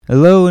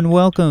Hello and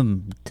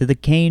welcome to the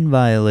Kane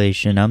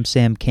Violation. I'm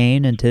Sam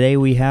Kane, and today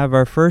we have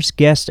our first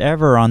guest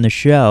ever on the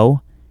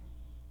show.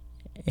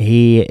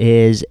 He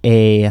is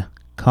a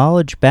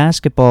college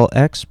basketball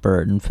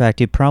expert. In fact,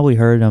 you probably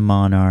heard him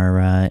on our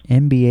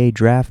NBA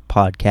draft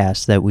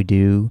podcast that we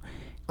do,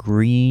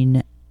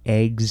 Green,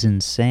 Eggs,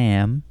 and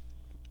Sam.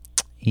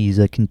 He's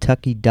a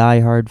Kentucky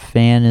diehard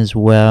fan as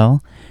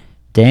well.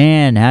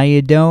 Dan, how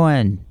you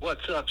doing?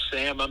 What's up,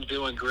 Sam? I'm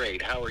doing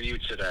great. How are you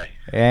today?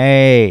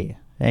 Hey.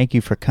 Thank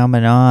you for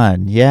coming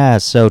on. Yeah,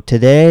 so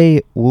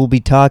today we'll be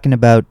talking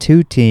about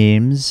two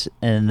teams,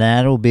 and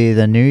that'll be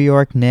the New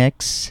York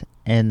Knicks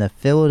and the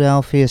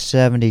Philadelphia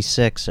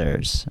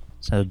 76ers.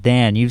 So,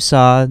 Dan, you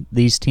saw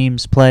these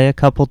teams play a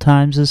couple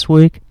times this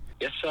week?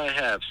 Yes, I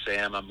have,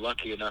 Sam. I'm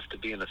lucky enough to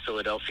be in the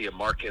Philadelphia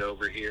market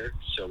over here,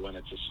 so when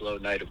it's a slow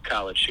night of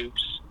college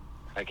hoops,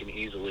 I can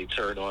easily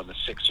turn on the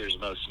Sixers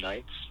most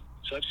nights.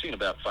 So I've seen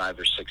about 5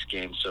 or 6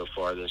 games so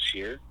far this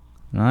year.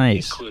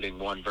 Nice. Including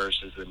one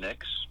versus the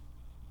Knicks.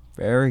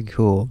 Very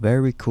cool,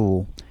 very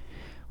cool.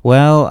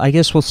 Well, I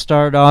guess we'll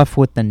start off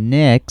with the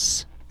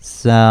Knicks.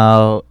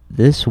 So,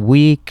 this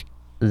week,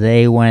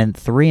 they went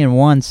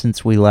 3-1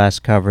 since we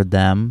last covered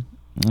them.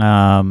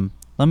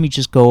 Let me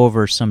just go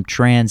over some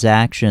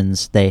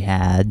transactions they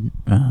had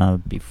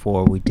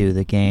before we do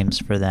the games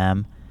for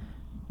them.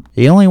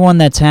 The only one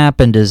that's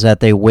happened is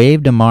that they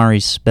waived Amari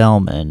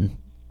Spellman.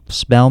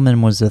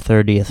 Spellman was the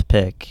 30th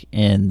pick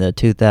in the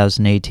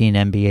 2018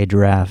 NBA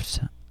draft.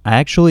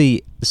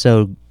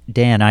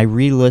 Dan, I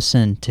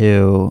re-listened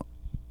to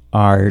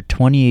our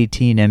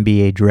 2018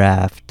 NBA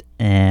draft,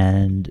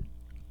 and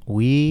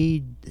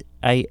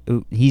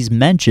he's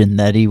mentioned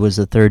that he was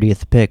the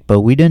 30th pick,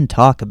 but we didn't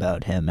talk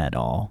about him at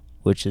all,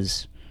 which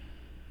is,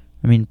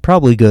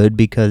 probably good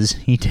because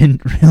he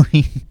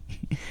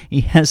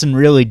hasn't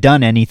really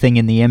done anything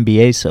in the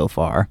NBA so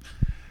far.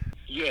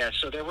 Yeah,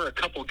 so there were a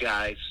couple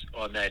guys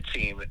on that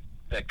team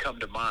that come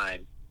to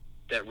mind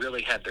that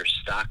really had their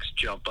stocks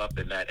jump up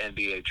in that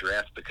NBA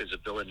draft because of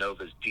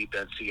Villanova's deep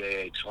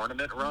NCAA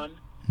tournament run.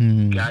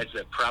 Guys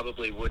that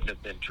probably wouldn't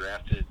have been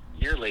drafted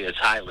nearly as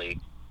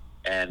highly.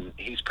 And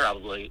he's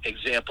probably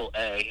example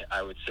A,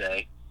 I would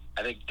say.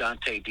 I think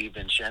Dante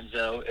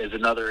DiVincenzo is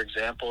another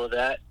example of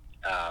that.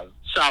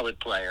 Solid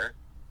player,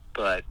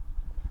 but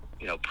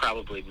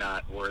probably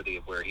not worthy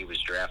of where he was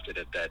drafted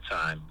at that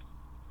time.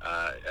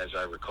 As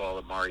I recall,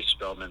 Amari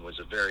Spellman was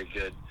a very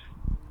good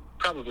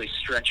probably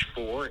stretch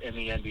 4 in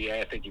the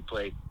NBA. I think he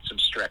played some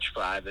stretch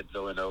 5 at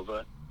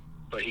Villanova,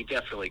 but he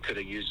definitely could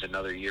have used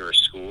another year of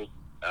school.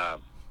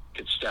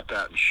 Could step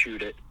out and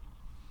shoot it.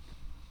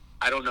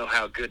 I don't know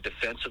how good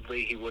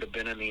defensively he would have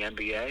been in the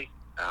NBA.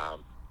 I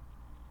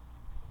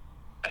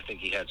think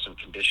he had some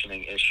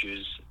conditioning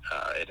issues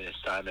in his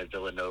time at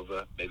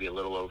Villanova, maybe a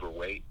little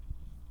overweight.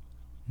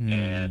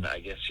 And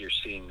I guess you're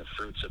seeing the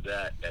fruits of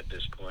that at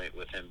this point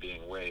with him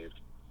being waived.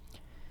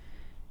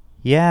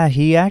 Yeah,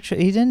 he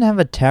didn't have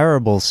a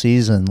terrible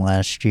season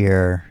last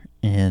year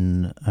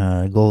in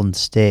Golden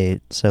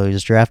State. So he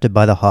was drafted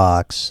by the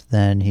Hawks.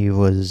 Then he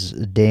was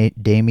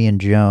Damian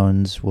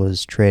Jones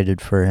was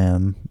traded for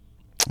him,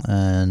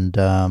 and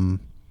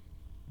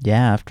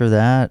after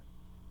that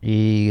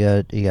he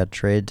got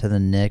traded to the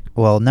Knicks.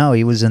 Well, no,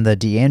 he was in the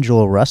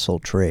D'Angelo Russell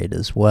trade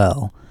as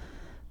well.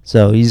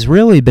 So he's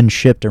really been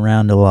shipped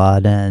around a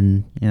lot,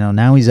 and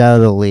now he's out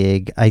of the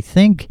league. I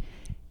think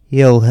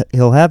he'll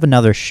have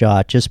another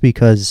shot just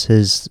because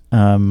his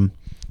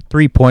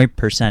 3-point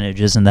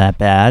percentage isn't that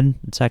bad.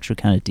 It's actually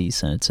kind of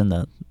decent. It's in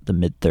the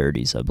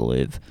mid-30s, I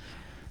believe.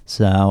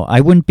 So I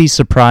wouldn't be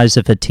surprised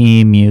if a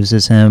team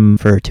uses him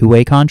for a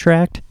two-way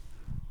contract,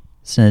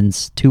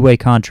 since two-way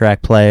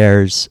contract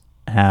players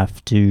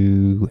have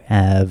to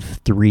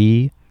have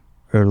 3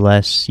 or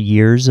less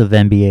years of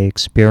NBA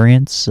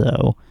experience.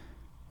 So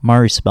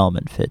Amari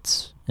Spellman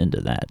fits into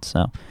that.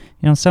 So,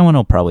 someone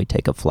will probably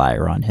take a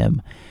flyer on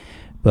him.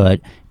 But,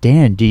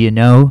 Dan, do you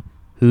know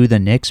who the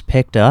Knicks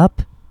picked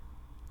up?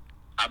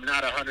 I'm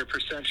not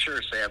 100% sure,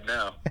 Sam,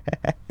 no.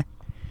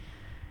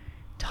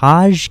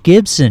 Taj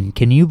Gibson.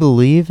 Can you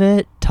believe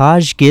it?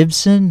 Taj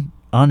Gibson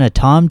on a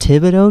Tom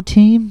Thibodeau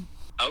team?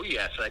 Oh,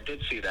 yes, I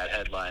did see that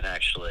headline,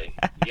 actually.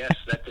 Yes,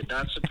 that did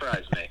not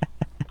surprise me.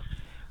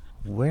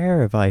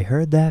 Where have I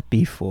heard that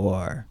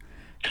before?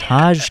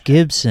 Taj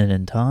Gibson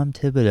and Tom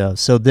Thibodeau.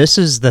 So this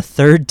is the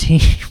third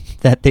team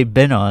that they've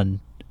been on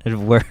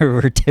where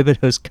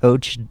Thibodeau's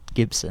coached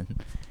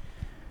Gibson.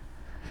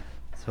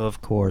 So,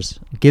 of course,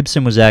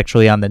 Gibson was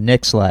actually on the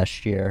Knicks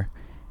last year,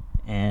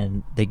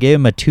 and they gave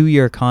him a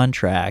 2-year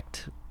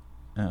contract,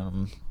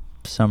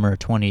 summer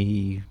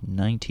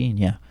 2019,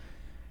 yeah.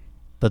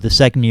 But the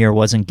second year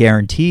wasn't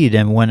guaranteed,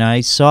 and when I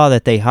saw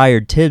that they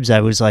hired Tibbs,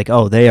 I was like,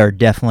 oh, they are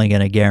definitely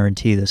going to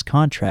guarantee this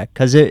contract,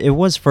 because it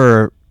was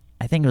for,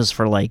 I think it was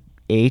for like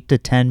 $8 to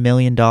 $10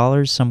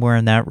 million, somewhere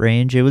in that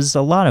range. It was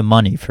a lot of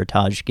money for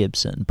Taj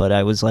Gibson, but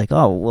I was like,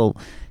 oh, well,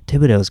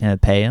 Thibodeau's going to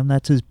pay him.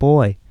 That's his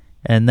boy.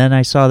 And then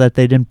I saw that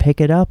they didn't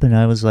pick it up, and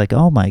I was like,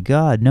 oh my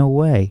God, no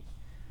way.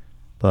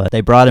 But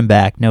they brought him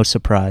back, no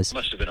surprise. It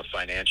must have been a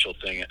financial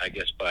thing, I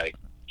guess, by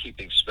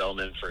keeping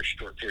Spellman for a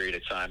short period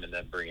of time and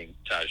then bringing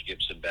Taj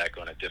Gibson back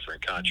on a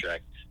different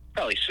contract.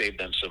 Probably saved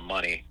them some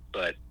money,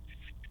 but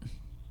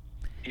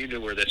you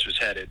knew where this was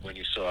headed when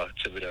you saw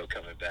Thibodeau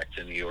coming back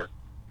to New York.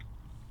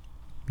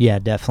 Yeah,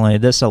 definitely.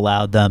 This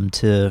allowed them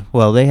to,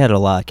 well, they had a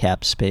lot of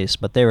cap space,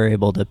 but they were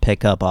able to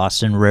pick up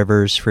Austin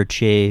Rivers for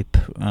cheap.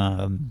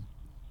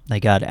 They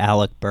got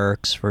Alec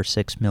Burks for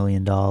 $6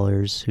 million,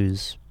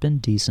 who's been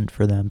decent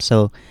for them.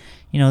 So,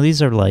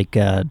 these are like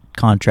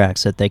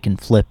contracts that they can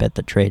flip at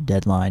the trade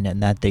deadline,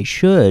 and that they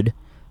should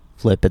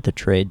flip at the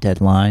trade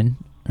deadline.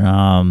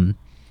 The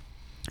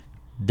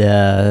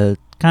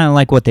kind of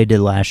like what they did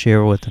last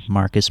year with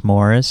Marcus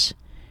Morris.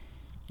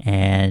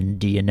 And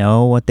do you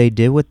know what they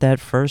did with that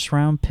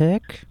first-round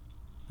pick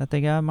that they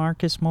got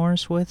Marcus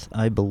Morris with?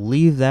 I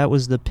believe that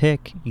was the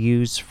pick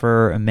used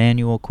for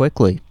Emmanuel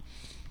Quickley.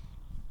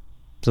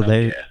 So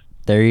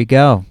there you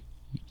go.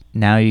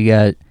 Now you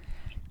got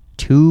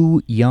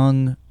two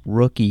young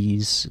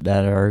rookies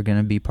that are going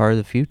to be part of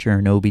the future,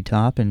 in Obi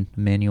Top and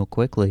Emmanuel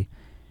Quickley.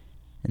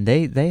 And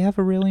they have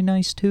a really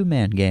nice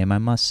two-man game, I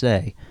must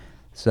say.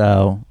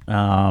 So,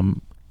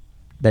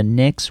 the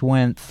Knicks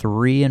went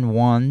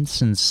 3-1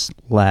 since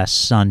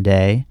last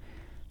Sunday.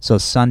 So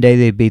Sunday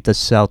they beat the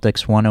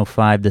Celtics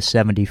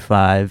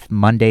 105-75.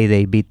 Monday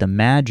they beat the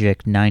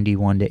Magic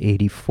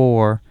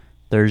 91-84.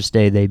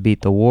 Thursday they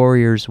beat the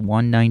Warriors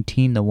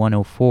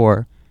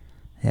 119-104.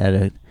 They had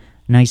a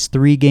nice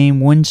 3-game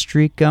win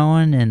streak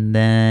going, and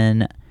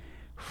then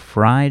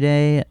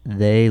Friday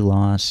they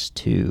lost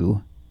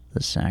to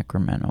the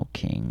Sacramento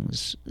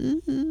Kings.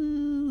 Ooh,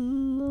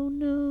 oh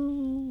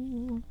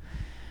no.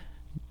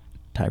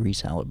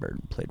 Tyrese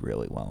Halliburton played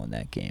really well in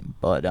that game.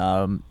 But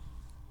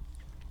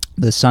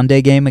the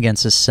Sunday game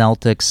against the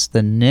Celtics,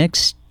 the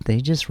Knicks,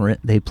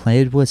 they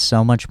played with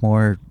so much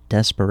more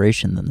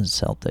desperation than the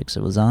Celtics.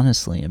 It was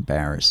honestly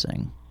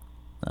embarrassing,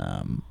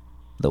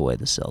 the way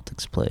the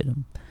Celtics played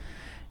them.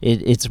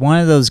 It's one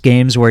of those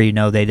games where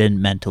they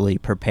didn't mentally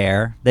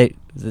prepare. They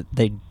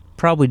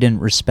probably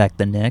didn't respect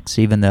the Knicks,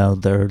 even though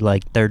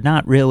they're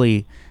not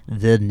really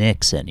the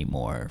Knicks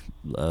anymore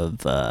of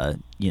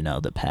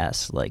the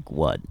past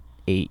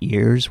 8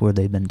 years where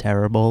they've been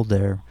terrible.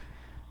 They're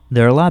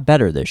a lot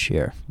better this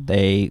year.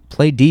 They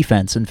play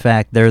defense. In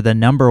fact, they're the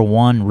number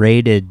 1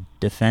 rated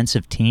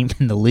defensive team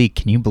in the league.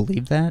 Can you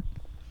believe that?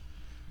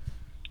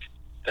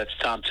 That's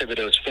Tom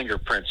Thibodeau's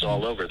fingerprints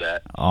all over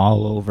that.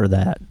 All over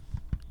that.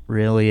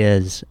 Really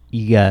is.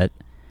 You got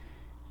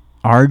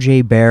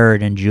R.J.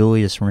 Barrett and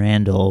Julius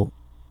Randle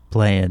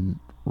playing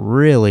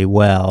really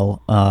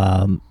well.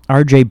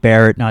 R.J.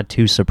 Barrett, not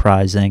too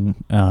surprising.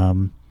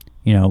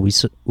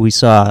 We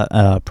saw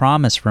a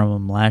promise from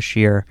him last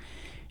year.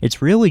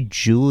 It's really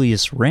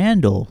Julius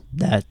Randle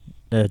that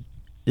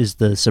is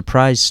the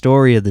surprise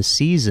story of the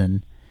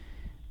season.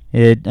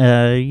 He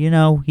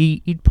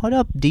put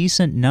up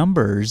decent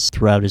numbers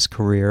throughout his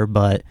career,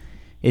 but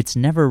it's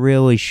never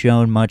really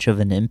shown much of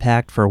an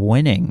impact for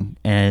winning,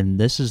 and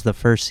this is the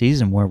first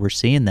season where we're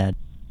seeing that.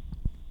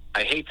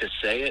 I hate to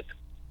say it,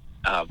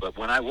 but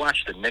when I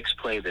watched the Knicks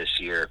play this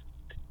year,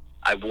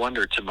 I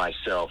wonder to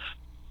myself,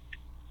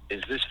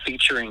 is this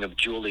featuring of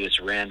Julius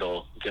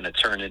Randle going to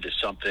turn into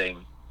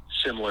something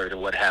similar to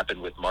what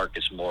happened with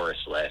Marcus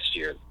Morris last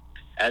year?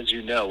 As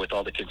you know, with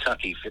all the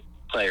Kentucky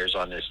players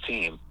on this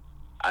team,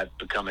 I've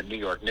become a New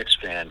York Knicks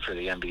fan for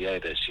the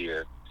NBA this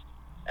year,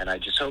 and I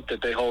just hope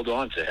that they hold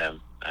on to him.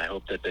 I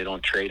hope that they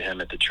don't trade him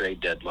at the trade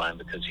deadline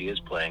because he is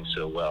playing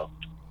so well.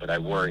 But I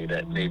worry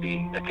that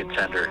maybe a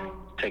contender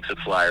takes a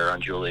flyer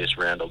on Julius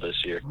Randle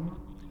this year.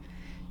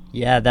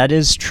 Yeah, that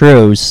is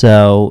true.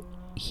 So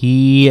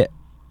he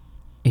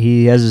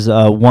has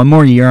one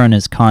more year on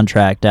his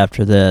contract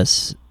after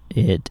this.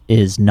 It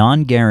is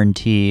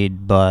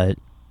non-guaranteed, but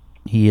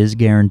he is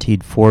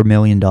guaranteed $4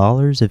 million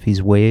if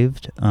he's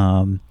waived.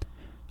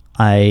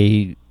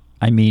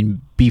 I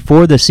mean,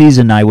 before the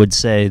season, I would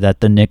say that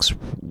the Knicks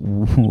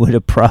would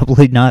have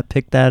probably not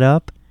picked that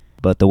up.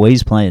 But the way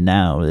he's playing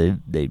now,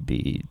 they'd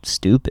be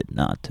stupid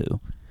not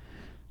to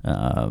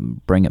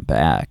bring it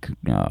back.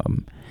 I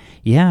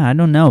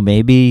don't know.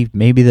 Maybe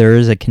there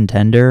is a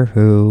contender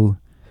who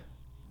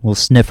will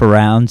sniff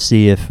around,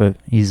 see if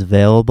he's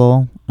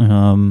available.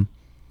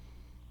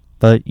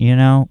 But,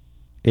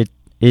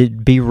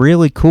 it'd be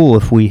really cool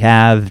if we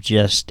have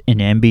just an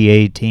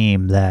NBA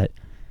team that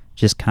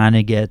just kind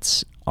of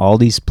gets all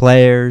these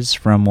players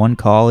from one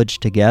college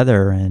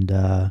together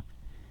and,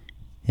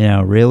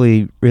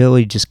 really,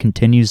 really just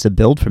continues to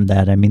build from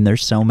that. I mean,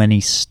 there's so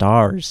many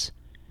stars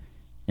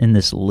in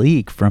this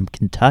league from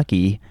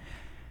Kentucky.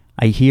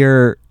 I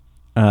hear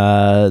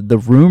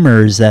the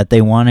rumors that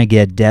they want to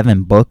get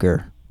Devin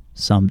Booker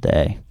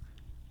someday.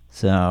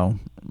 So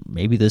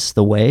maybe this is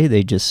the way.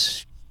 They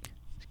just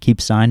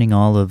keep signing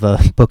all of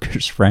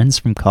Booker's friends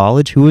from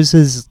college. Who was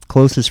his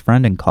closest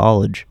friend in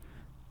college,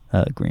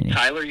 Greeny?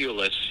 Tyler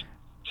Ulis.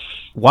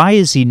 Why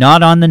is he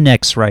not on the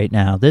Knicks right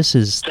now? That's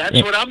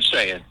what I'm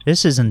saying.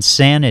 This is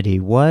insanity.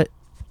 What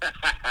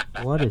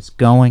is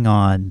going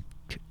on?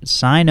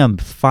 Sign him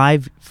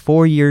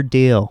 4-year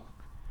deal.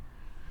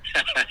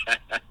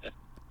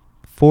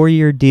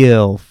 4-year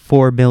deal,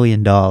 $4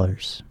 million.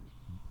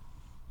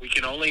 We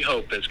can only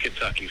hope as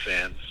Kentucky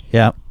fans.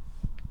 Yeah.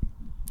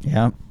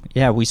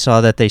 We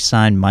saw that they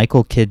signed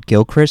Michael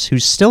Kidd-Gilchrist,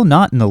 who's still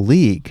not in the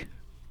league.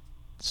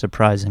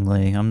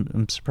 Surprisingly,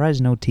 I'm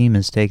surprised no team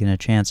has taken a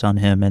chance on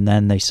him. And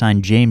then they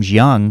signed James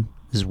Young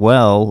as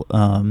well.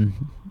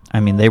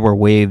 They were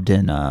waived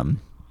in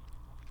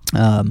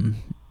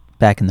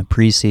back in the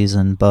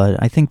preseason, but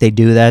I think they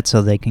do that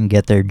so they can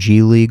get their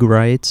G League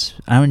rights.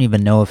 I don't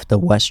even know if the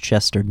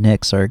Westchester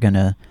Knicks are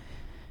gonna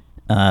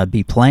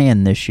be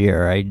playing this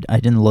year. I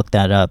didn't look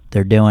that up.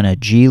 They're doing a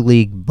G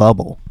League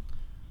bubble.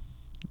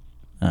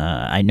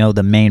 I know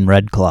the Maine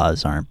Red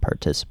Claws aren't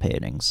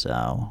participating,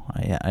 so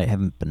I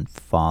haven't been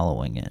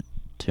following it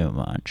too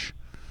much.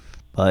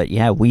 But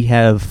yeah, we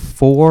have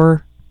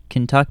 4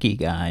 Kentucky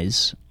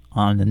guys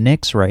on the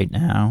Knicks right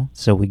now.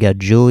 So we got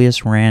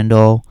Julius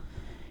Randle,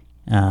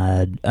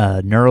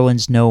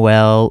 Nerlens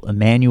Noel,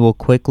 Emmanuel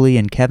Quickley,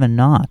 and Kevin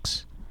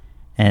Knox.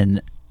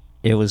 And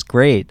it was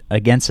great.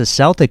 Against the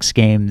Celtics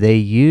game, they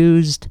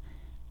used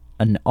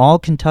an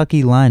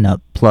all-Kentucky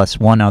lineup plus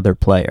one other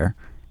player.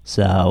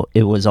 So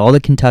it was all the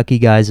Kentucky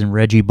guys and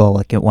Reggie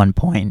Bullock at one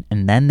point,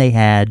 and then they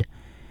had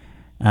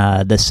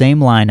the same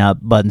lineup,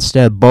 but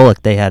instead of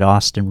Bullock, they had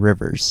Austin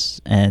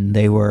Rivers, and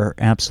they were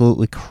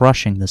absolutely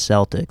crushing the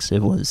Celtics.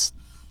 It was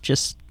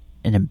just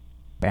an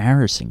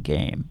embarrassing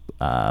game.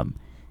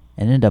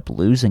 Ended up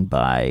losing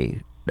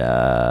by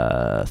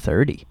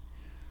 30.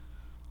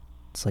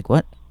 It's like,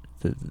 what?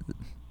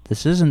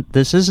 This isn't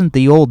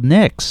the old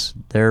Knicks.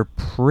 They're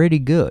pretty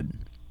good.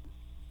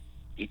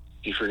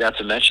 You forgot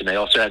to mention they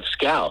also had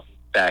Scal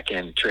back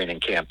in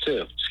training camp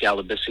too.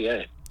 Scal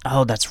Labissiere.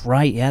 Oh, that's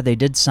right. Yeah, they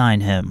did sign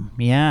him.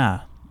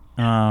 Yeah.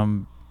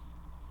 So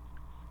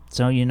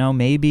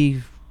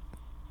maybe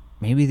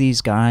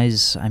these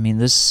guys. I mean,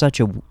 this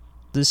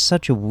is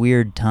such a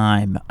weird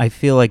time. I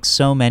feel like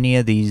so many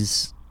of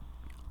these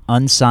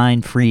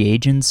unsigned free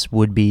agents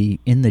would be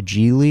in the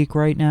G League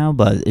right now,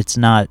 but it's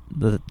not.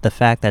 The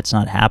fact that's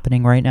not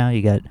happening right now.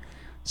 You got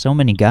so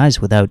many guys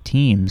without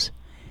teams.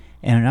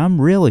 And I'm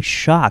really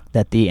shocked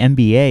that the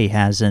NBA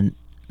hasn't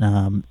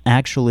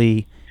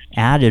actually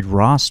added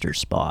roster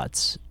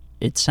spots.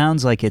 It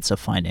sounds like it's a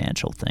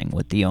financial thing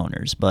with the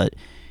owners, but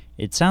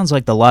it sounds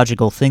like the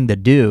logical thing to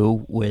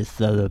do with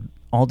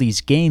all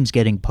these games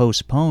getting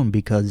postponed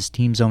because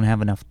teams don't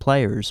have enough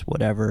players,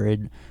 whatever.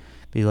 It'd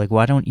be like,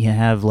 why don't you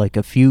have like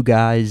a few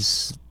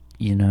guys,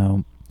 in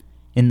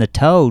the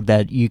toe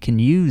that you can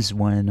use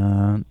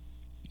when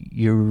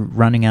you're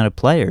running out of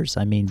players?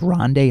 I mean,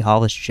 Rondé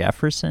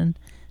Hollis-Jefferson,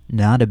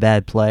 not a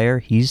bad player.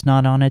 He's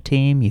not on a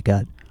team. You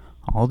got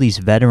all these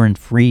veteran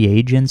free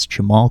agents,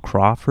 Jamal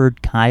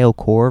Crawford, Kyle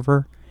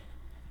Korver,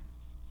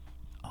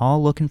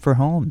 all looking for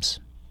homes.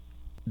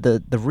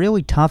 The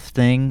really tough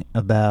thing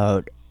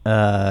about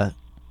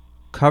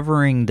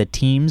covering the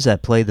teams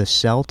that play the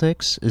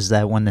Celtics is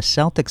that when the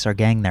Celtics are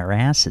getting their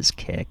asses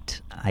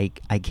kicked, I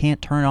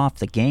can't turn off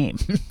the game.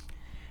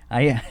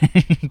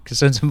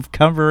 Since I'm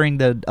covering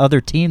the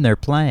other team they're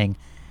playing,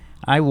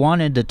 I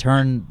wanted to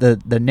turn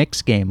the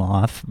Knicks game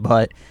off,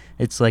 but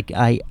it's like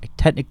I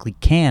technically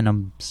can.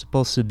 I'm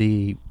supposed to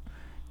be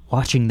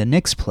watching the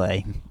Knicks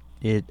play.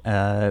 It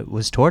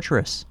was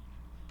torturous,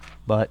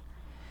 but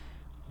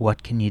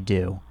what can you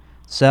do?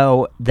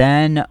 So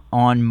then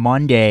on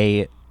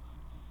Monday,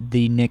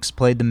 the Knicks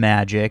played the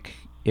Magic.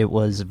 It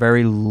was a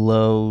very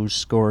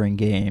low-scoring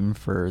game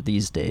for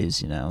these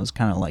days. It was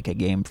kind of like a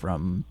game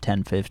from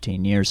 10,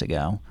 15 years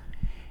ago.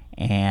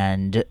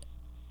 And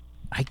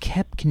I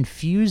kept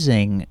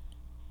confusing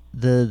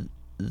the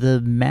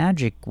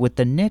Magic with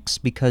the Knicks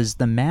because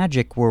the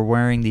Magic were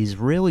wearing these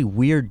really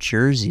weird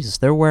jerseys.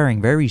 They're wearing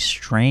very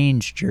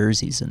strange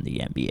jerseys in the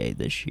NBA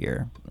this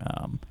year.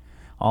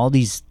 All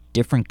these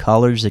different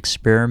colors,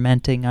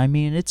 experimenting. I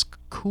mean, it's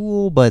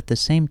cool, but at the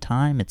same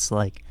time, it's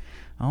like,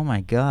 oh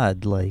my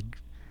God, like,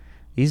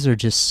 these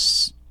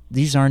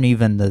aren't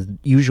even the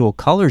usual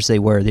colors they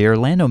wear. The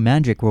Orlando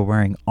Magic were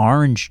wearing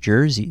orange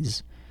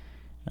jerseys.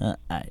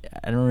 I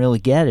don't really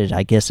get it.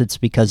 I guess it's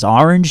because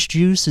orange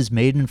juice is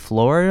made in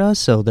Florida,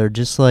 so they're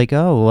just like,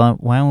 oh, well,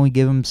 why don't we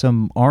give them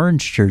some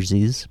orange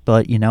jerseys?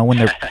 But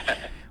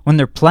when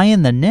they're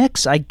playing the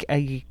Knicks,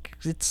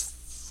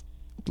 it's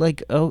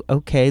like, oh,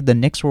 okay. The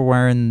Knicks were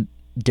wearing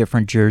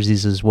different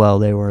jerseys as well.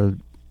 They were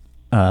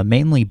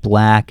mainly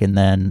black, and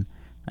then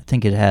I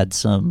think it had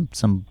some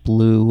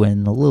blue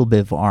and a little bit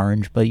of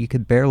orange, but you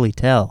could barely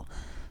tell.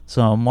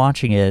 So I'm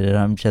watching it, and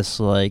I'm just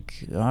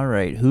like, all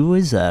right, who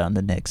is that on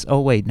the Knicks? Oh,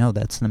 wait, no,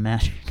 that's the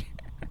Magic.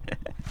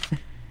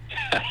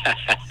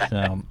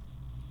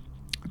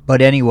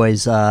 But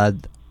anyways,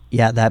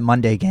 that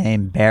Monday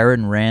game, Barrett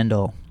and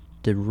Randall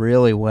did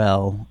really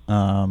well.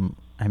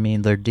 I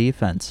mean, their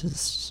defense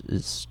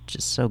is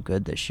just so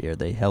good this year.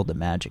 They held the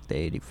Magic to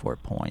 84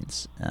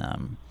 points.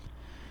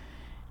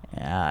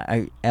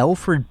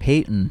 Elfrid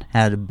Payton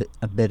had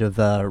a bit of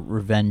a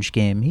revenge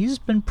game. He's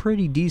been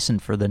pretty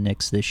decent for the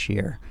Knicks this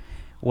year.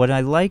 What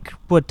I like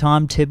what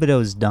Tom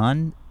Thibodeau's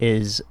done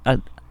is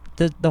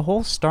the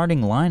whole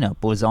starting lineup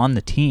was on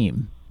the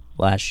team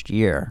last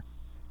year.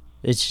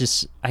 It's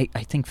just, I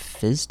think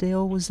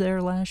Fizdale was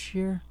there last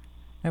year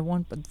at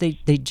one, but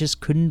they just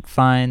couldn't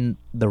find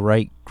the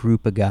right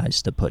group of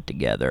guys to put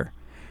together.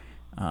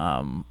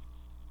 And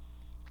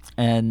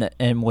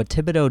what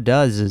Thibodeau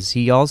does is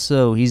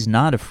he's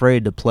not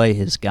afraid to play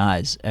his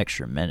guys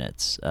extra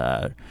minutes,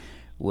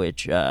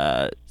 which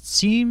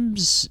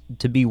seems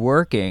to be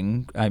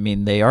working. I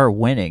mean, they are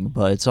winning,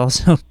 but it's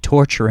also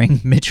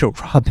torturing Mitchell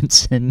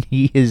Robinson.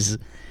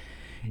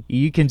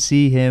 You can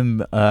see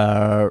him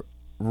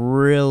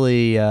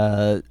really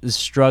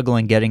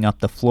struggling getting up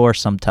the floor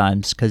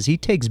sometimes because he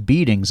takes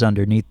beatings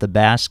underneath the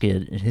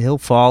basket. He'll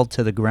fall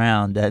to the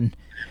ground, and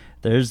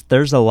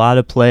there's a lot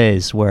of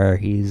plays where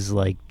he's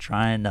like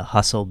trying to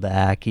hustle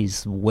back.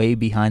 He's way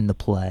behind the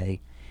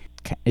play.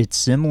 It's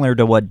similar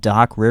to what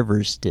Doc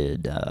Rivers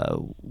did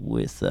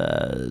with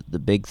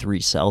the Big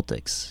Three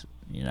Celtics.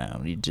 You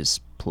know, you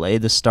just play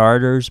the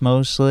starters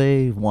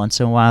mostly. Once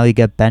in a while, you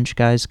get bench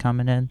guys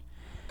coming in.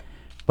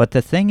 But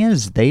the thing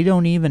is, they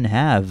don't even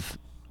have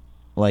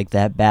like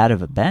that bad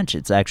of a bench.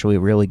 It's actually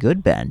a really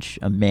good bench.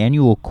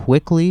 Emmanuel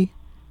Quickley,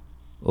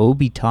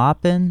 Obi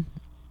Toppin.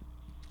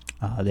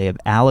 They have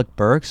Alec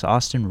Burks,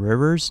 Austin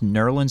Rivers,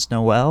 Nerlens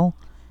Noel,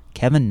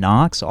 Kevin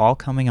Knox, all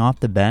coming off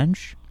the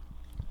bench.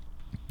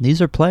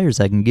 These are players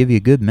that can give you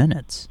good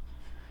minutes.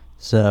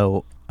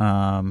 So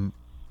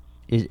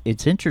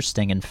it's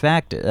interesting. In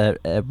fact,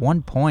 at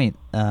one point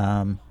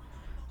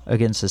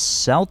against the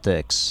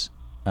Celtics,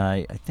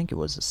 I think it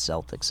was the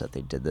Celtics that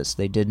they did this.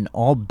 They did an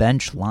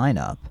all-bench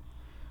lineup,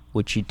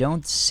 which you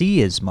don't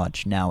see as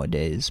much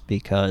nowadays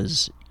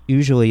because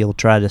usually you'll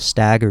try to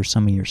stagger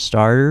some of your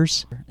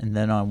starters. And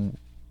then on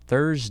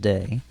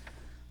Thursday,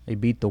 they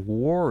beat the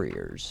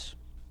Warriors.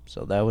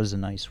 So that was a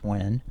nice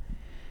win.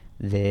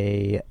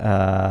 They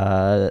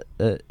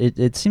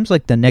it seems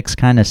like the Knicks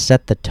kind of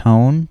set the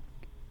tone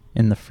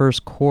in the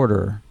first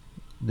quarter.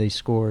 They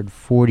scored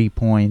 40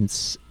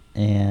 points,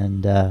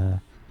 and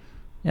that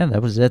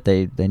was it.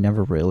 They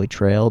never really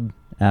trailed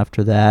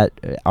after that.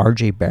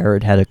 R.J.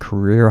 Barrett had a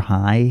career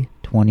high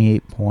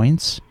 28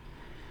 points.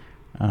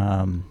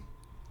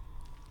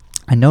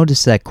 I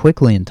noticed that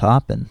Quickley and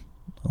Toppin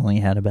only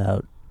had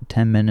about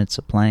 10 minutes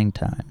of playing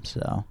time,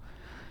 so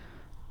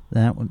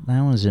that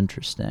was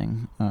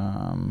interesting.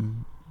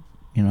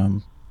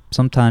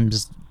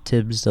 Sometimes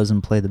Tibbs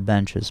doesn't play the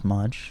bench as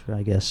much.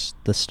 I guess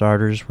the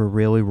starters were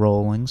really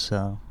rolling,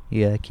 so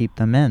yeah, keep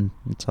them in.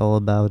 It's all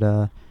about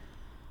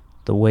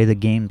the way the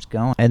game's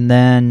going. And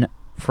then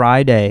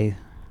Friday,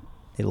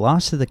 they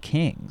lost to the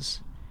Kings,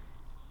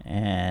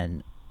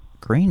 and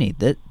Greeny,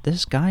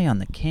 this guy on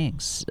the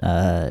Kings,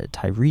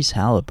 Tyrese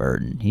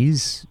Halliburton,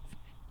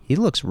 he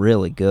looks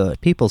really good.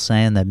 People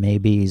saying that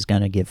maybe he's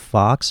going to give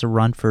Fox a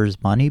run for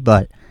his money,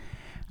 but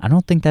I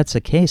don't think that's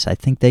the case. I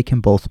think they can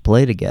both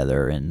play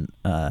together. And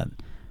let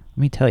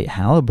me tell you,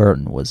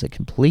 Halliburton was a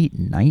complete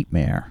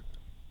nightmare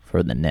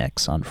for the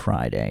Knicks on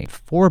Friday.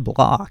 4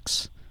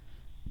 blocks,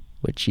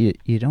 which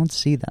you don't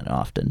see that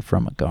often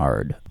from a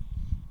guard.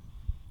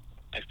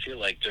 I feel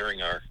like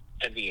during our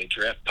NBA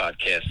draft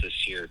podcast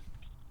this year,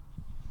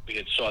 we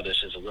had saw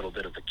this as a little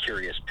bit of a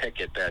curious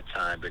pick at that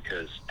time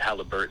because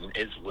Halliburton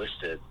is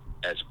listed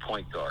as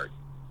point guard.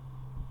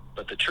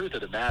 But the truth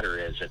of the matter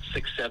is at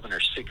 6'7" or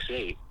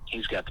 6'8",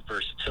 he's got the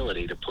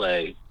versatility to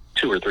play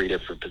 2 or 3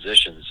 different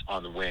positions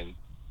on the wing,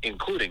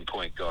 including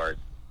point guard.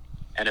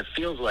 And it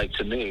feels like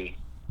to me,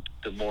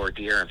 the more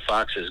De'Aaron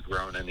Fox has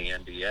grown in the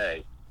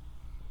NBA,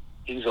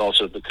 he's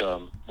also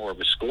become more of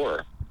a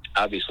scorer.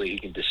 Obviously, he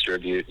can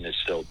distribute and is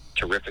still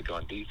terrific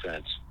on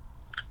defense,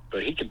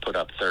 but he can put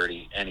up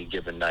 30 any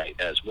given night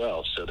as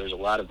well. So there's a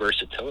lot of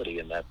versatility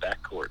in that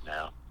backcourt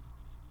now.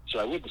 So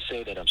I wouldn't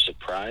say that I'm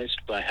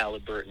surprised by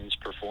Halliburton's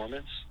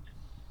performance.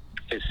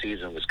 His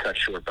season was cut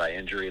short by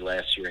injury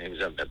last year, and he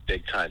was having a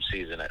big-time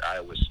season at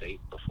Iowa State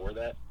before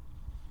that.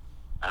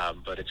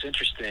 But it's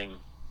interesting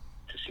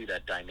to see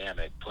that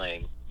dynamic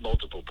playing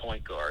multiple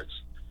point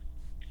guards.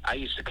 I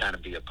used to kind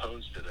of be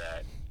opposed to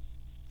that,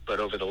 but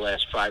over the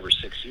last 5 or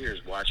 6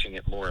 years, watching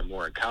it more and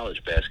more in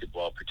college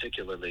basketball,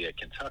 particularly at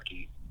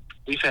Kentucky,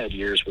 we've had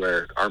years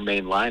where our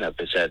main lineup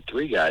has had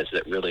 3 guys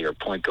that really are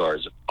point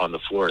guards on the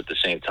floor at the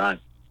same time.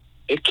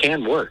 It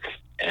can work,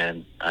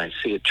 and I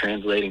see it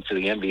translating to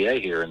the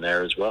NBA here and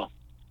there as well.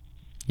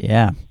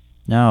 Yeah.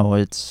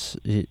 No,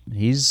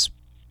 he's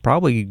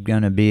probably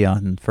going to be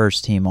on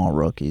first team all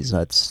rookies.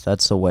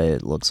 That's the way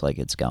it looks like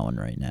it's going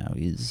right now.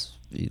 He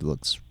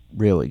looks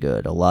really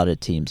good. A lot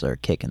of teams are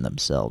kicking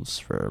themselves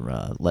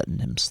for letting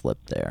him slip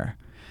there.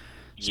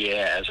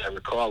 Yeah, as I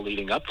recall,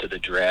 leading up to the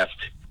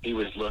draft, he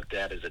was looked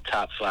at as a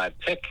top 5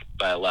 pick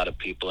by a lot of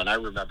people, and I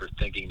remember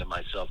thinking to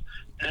myself,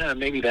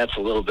 maybe that's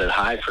a little bit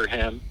high for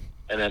him,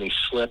 and then he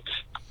slipped,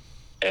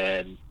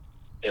 and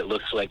it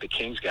looks like the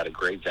Kings got a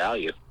great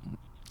value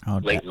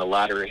late in the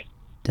lottery.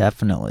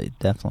 Definitely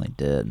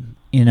did.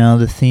 You know,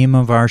 the theme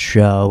of our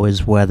show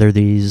is whether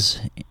these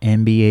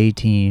NBA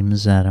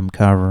teams that I'm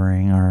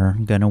covering are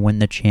going to win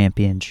the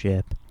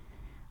championship.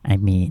 I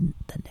mean,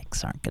 the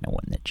Knicks aren't going to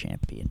win the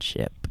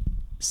championship.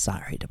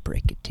 Sorry to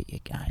break it to you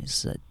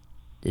guys.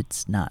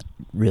 it's not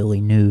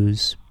really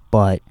news.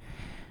 But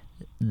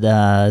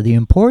the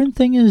important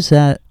thing is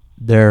that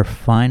they're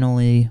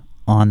finally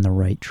on the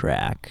right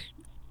track.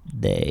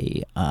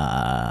 They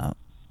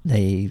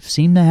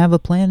seem to have a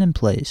plan in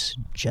place.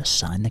 Just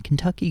sign the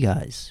Kentucky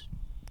guys.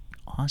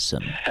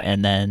 Awesome.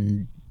 And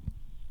then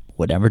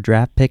whatever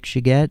draft picks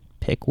you get,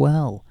 pick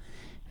well.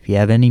 If you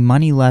have any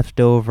money left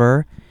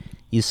over,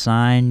 you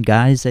sign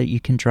guys that you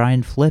can try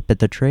and flip at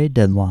the trade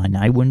deadline.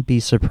 I wouldn't be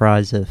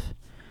surprised if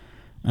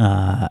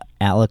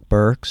Alec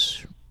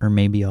Burks or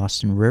maybe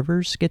Austin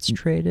Rivers gets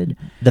traded.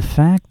 The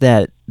fact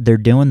that they're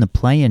doing the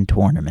play-in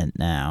tournament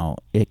now,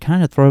 it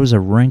kind of throws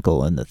a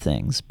wrinkle into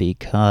things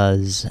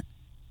because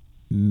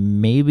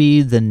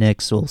maybe the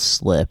Knicks will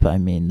slip. I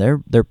mean,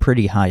 they're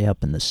pretty high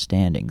up in the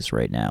standings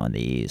right now in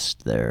the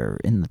East. They're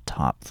in the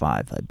top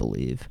 5, I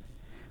believe.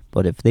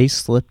 But if they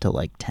slip to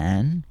like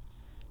 10,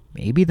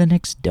 maybe the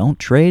Knicks don't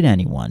trade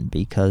anyone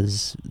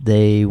because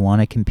they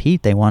want to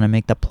compete. They want to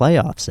make the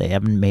playoffs. They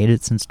haven't made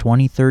it since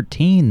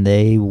 2013.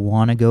 They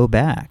want to go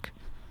back.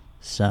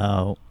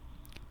 So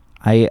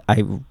I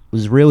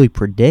was really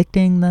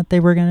predicting that they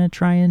were going to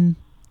try and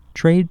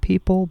trade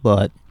people,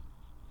 but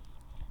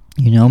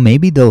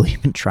maybe they'll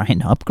even try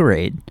and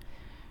upgrade.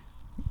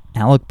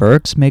 Alec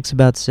Burks makes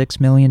about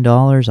 $6 million.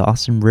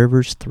 Austin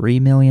Rivers,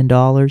 $3 million.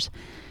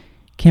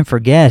 Can't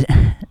forget,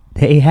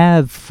 they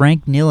have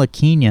Frank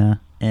Ntilikina,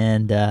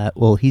 and,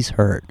 he's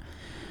hurt.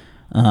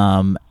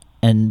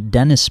 And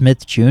Dennis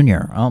Smith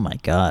Jr., oh my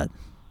God.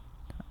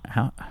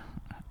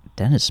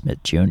 Dennis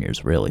Smith Jr.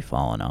 is really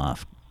fallen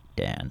off,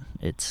 Dan.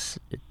 It's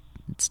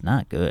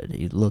not good.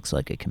 He looks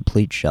like a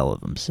complete shell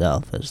of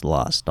himself, has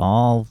lost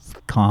all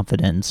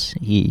confidence.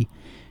 He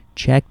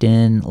checked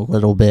in a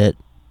little bit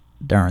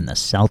during the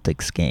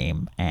Celtics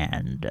game,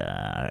 and,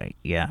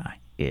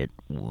 it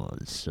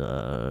was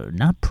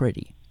not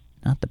pretty.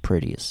 Not the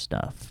prettiest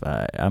stuff.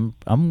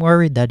 I'm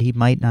worried that he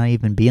might not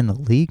even be in the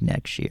league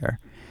next year.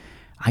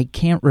 I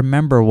can't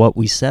remember what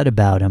we said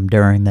about him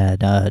during that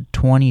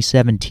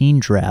 2017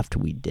 draft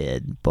we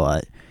did,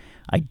 but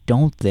I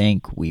don't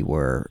think we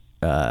were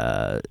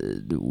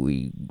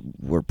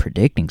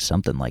predicting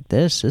something like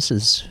this.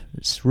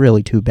 It's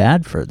really too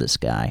bad for this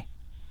guy.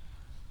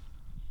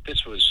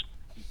 This was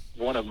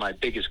one of my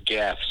biggest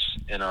gaffes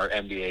in our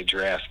NBA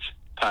draft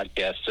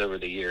podcasts over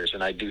the years,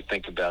 and I do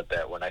think about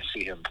that when I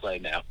see him play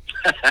now.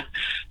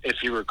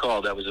 If you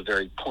recall, that was a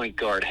very point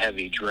guard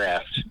heavy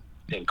draft,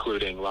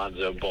 including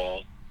Lonzo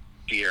Ball,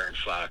 De'Aaron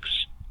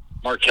Fox,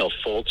 Markelle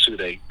Fultz, who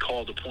they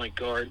called a point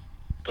guard,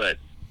 but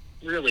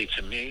really,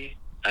 to me,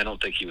 I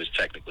don't think he was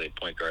technically a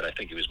point guard. I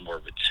think he was more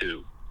of a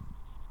 2.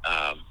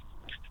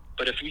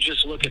 But if you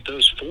just look at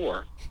those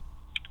 4,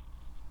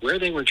 where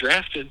they were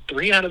drafted,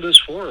 3 out of those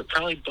 4 are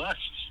probably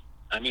busts.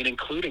 I mean,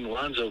 including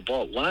Lonzo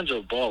Ball.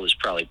 Lonzo Ball is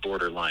probably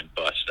borderline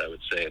bust, I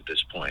would say, at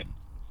this point.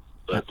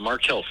 But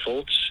Markelle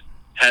Fultz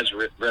has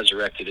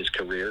resurrected his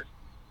career,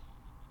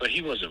 but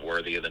he wasn't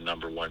worthy of the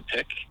number 1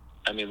 pick.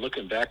 I mean,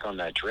 looking back on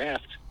that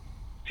draft,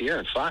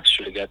 De'Aaron Fox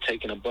should have got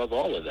taken above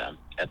all of them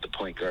at the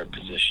point guard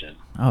position.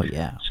 Oh,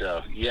 yeah.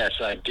 So, yes,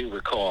 I do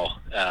recall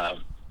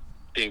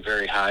being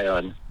very high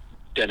on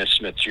Dennis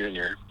Smith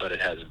Jr., but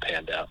it hasn't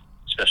panned out,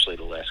 especially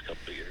the last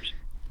couple of years.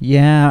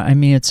 Yeah, I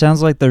mean, it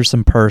sounds like there's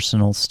some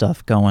personal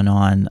stuff going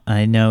on.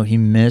 I know he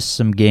missed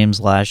some games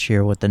last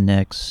year with the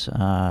Knicks.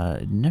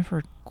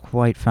 Never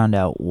quite found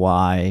out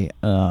why.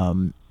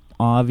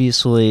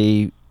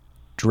 Obviously,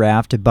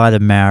 drafted by the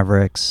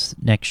Mavericks.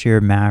 Next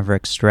year,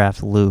 Mavericks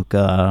draft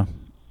Luka.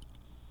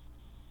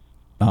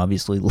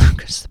 Obviously,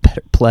 Luka's the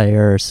better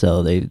player,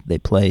 so they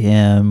play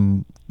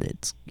him.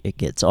 It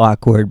gets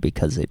awkward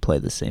because they play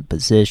the same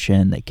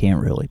position. They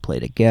can't really play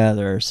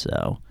together,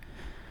 so...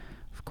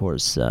 Of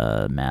course,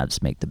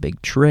 Mavs make the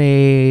big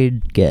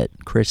trade, get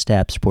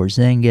Kristaps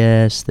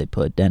Porzingis. They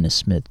put Dennis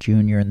Smith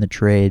Jr. in the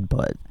trade,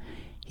 but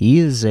he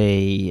is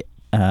a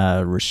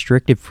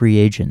restricted free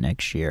agent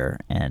next year,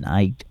 and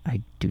I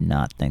do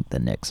not think the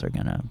Knicks are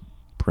going to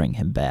bring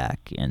him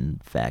back. In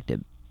fact,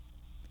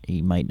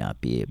 he might not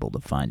be able to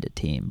find a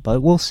team,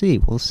 but we'll see.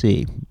 We'll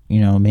see.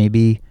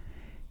 Maybe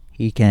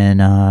he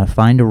can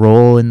find a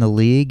role in the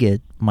league.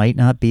 It might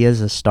not be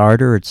as a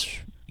starter. It's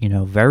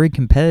very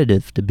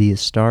competitive to be a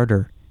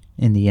starter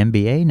in the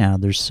NBA now.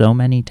 There's so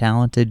many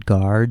talented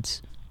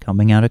guards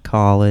coming out of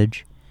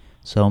college,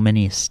 so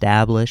many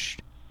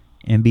established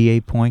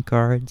NBA point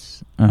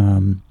guards.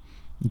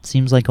 It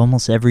seems like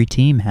almost every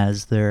team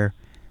has their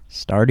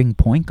starting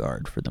point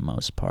guard for the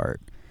most part.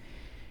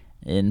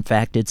 In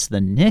fact, it's the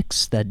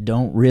Knicks that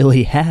don't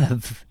really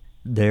have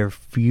their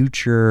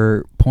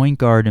future point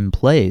guard in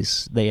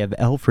place. They have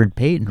Elfrid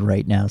Payton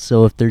right now,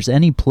 so if there's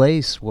any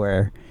place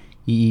where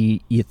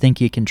you think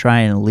you can try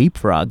and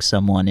leapfrog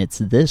someone, it's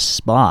this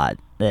spot,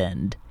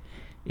 and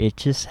it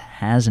just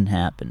hasn't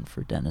happened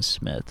for Dennis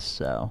Smith.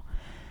 So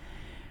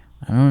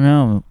I don't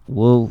know.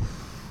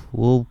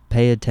 We'll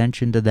pay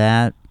attention to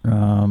that.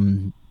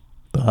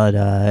 But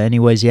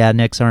anyways, yeah,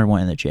 Knicks aren't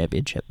winning the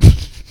championship.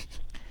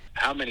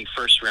 How many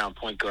first-round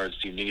point guards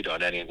do you need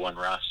on any one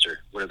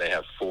roster? What do they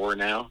have, 4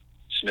 now?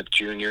 Smith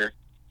Jr.,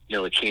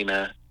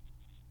 Ntilikina,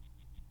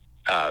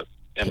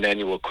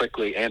 Emmanuel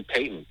Quickly and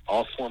Peyton,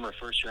 all former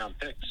first-round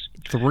picks.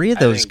 3 of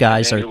those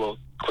guys Emmanuel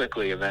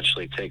Quickly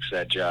eventually takes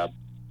that job.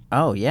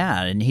 Oh,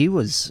 yeah, and he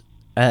was...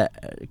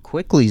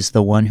 Quickly's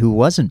the one who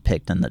wasn't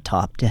picked in the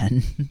top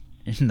 10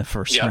 in the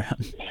first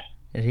round.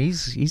 And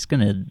he's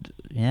gonna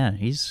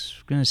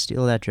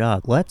steal that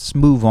job. Let's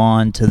move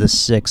on to the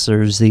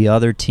Sixers, the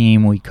other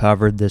team we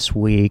covered this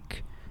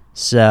week.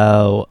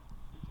 So,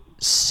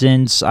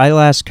 since I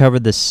last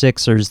covered the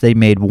Sixers, they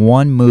made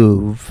one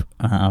move.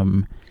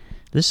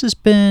 This has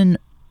been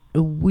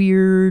a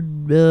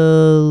weird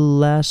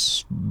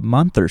last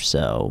month or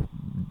so.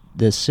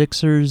 The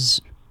Sixers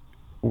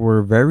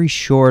were very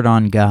short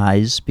on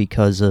guys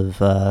because of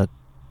the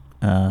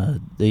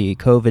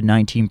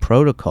COVID-19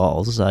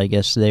 protocols. I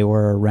guess they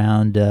were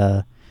around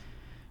a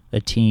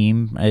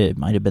team. It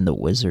might have been the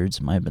Wizards.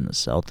 It might have been the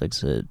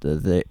Celtics.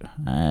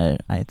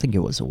 I think it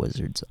was the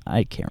Wizards.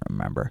 I can't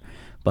remember.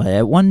 But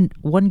at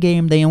one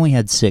game, they only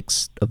had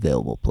 6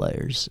 available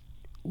players,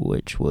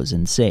 which was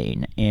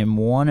insane. And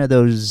one of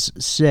those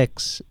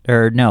 6,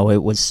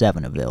 it was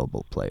 7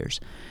 available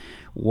players.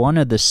 One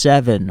of the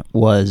 7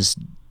 was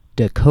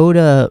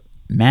Dakota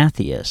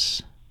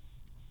Mathias.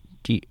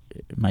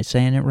 Am I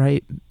saying it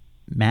right?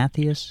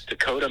 Mathias?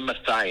 Dakota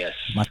Mathias.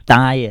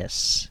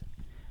 Mathias.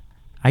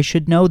 I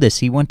should know this.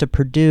 He went to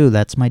Purdue.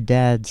 That's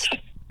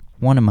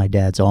one of my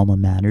dad's alma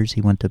maters.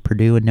 He went to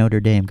Purdue and Notre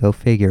Dame. Go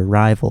figure.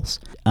 Rivals.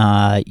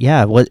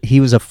 He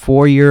was a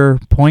 4-year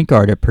point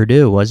guard at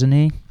Purdue, wasn't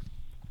he?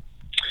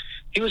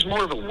 He was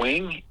more of a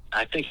wing.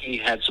 I think he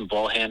had some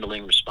ball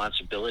handling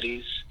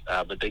responsibilities,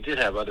 but they did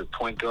have other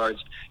point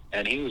guards,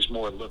 and he was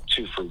more looked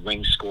to for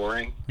wing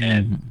scoring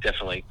and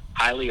definitely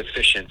highly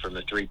efficient from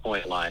the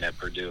three-point line at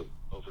Purdue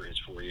over his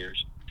 4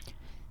 years.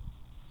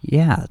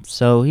 Yeah,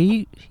 so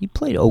he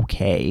played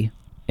okay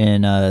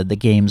in the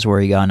games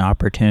where he got an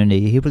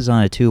opportunity. He was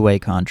on a 2-way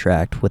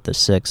contract with the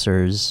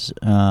Sixers.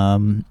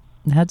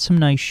 Had some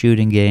nice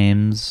shooting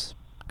games.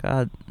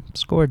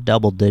 Scored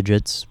double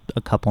digits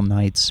a couple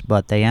nights,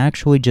 but they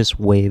actually just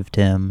waived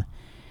him,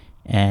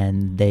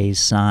 and they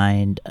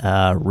signed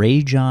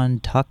Rajon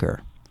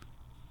Tucker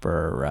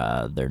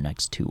for their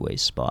next 2-way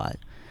spot.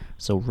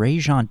 So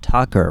Rajon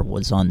Tucker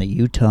was on the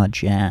Utah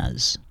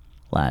Jazz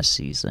last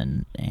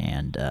season,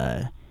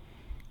 and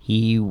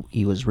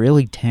he was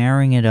really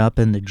tearing it up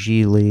in the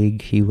G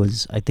League. He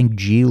was, I think,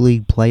 G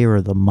League Player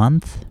of the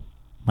Month.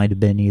 Might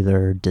have been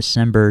either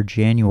December or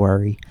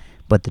January,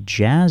 but the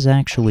Jazz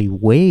actually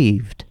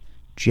waived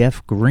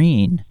Jeff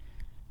Green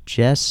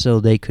just so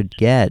they could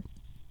get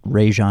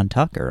Rajon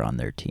Tucker on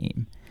their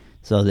team.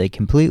 So they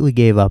completely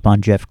gave up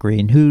on Jeff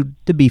Green, who,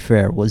 to be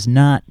fair, was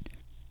not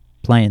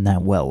playing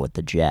that well with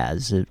the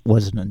Jazz. It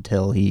wasn't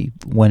until he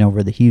went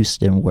over to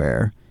Houston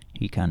where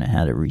he kind of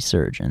had a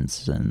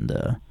resurgence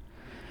and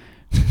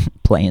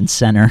playing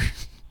center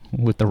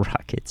with the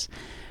Rockets.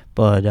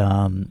 But,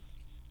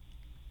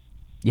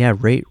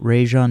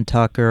 Rajon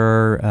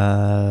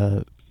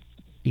Tucker...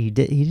 He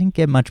didn't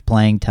get much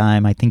playing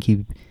time. I think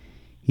he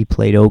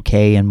played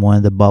okay in one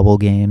of the bubble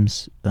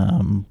games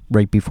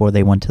right before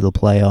they went to the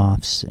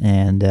playoffs.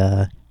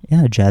 And,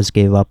 Jazz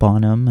gave up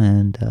on him,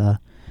 and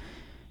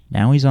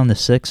now he's on the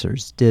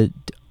Sixers. Do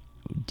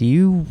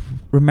you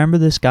remember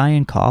this guy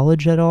in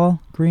college at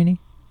all, Greeny?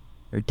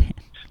 Or Dan?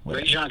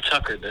 Rajon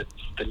Tucker, the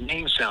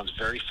name sounds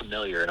very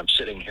familiar, and I'm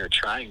sitting here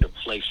trying to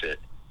place it.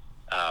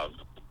 I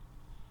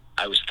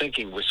was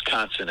thinking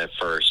Wisconsin at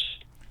first,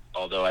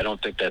 although I don't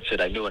think that's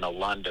it. I knew an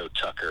Alondo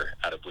Tucker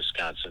out of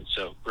Wisconsin.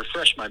 So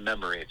refresh my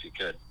memory if you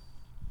could.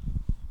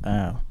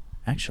 Oh,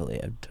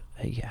 actually,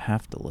 I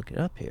have to look it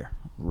up here.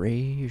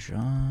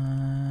 Rajon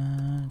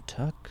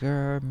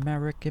Tucker,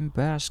 American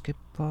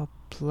basketball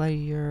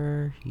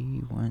player.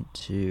 He went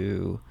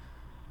to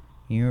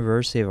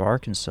University of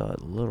Arkansas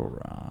at Little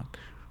Rock.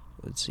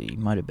 Let's see, he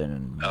might have been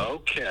in...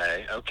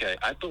 Okay.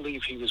 I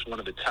believe he was one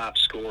of the top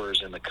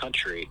scorers in the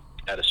country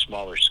at a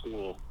smaller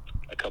school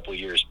a couple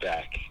years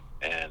back.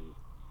 And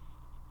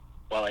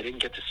while I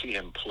didn't get to see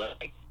him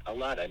play a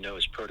lot, I know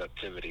his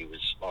productivity was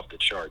off the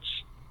charts,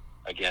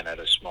 again, at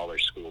a smaller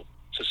school.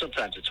 So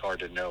sometimes it's hard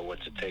to know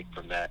what to take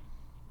from that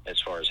as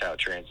far as how it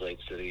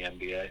translates to the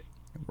NBA.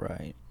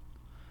 Right.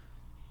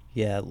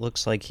 Yeah, it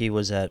looks like he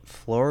was at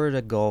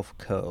Florida Gulf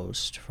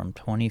Coast from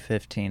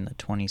 2015 to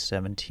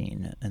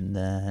 2017 and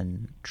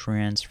then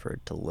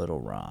transferred to Little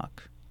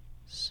Rock.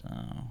 So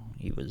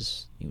he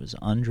was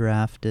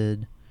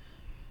undrafted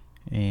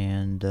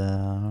and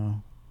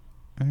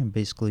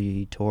basically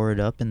he tore it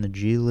up in the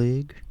G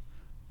League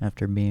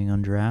after being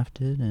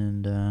undrafted,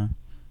 and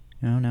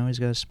now he's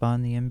got a spot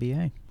in the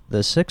NBA.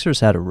 The Sixers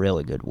had a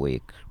really good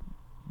week.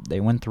 They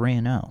went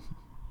 3-0.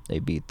 They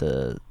beat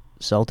the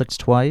Celtics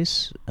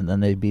twice, and then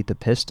they beat the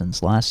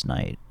Pistons last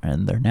night,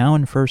 and they're now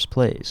in first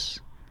place.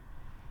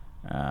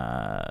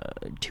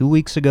 2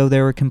 weeks ago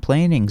they were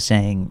complaining,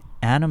 saying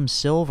Adam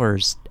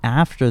Silver's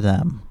after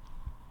them,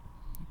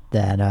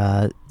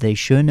 that they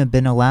shouldn't have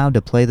been allowed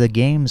to play the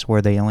games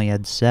where they only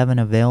had 7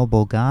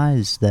 available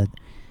guys, that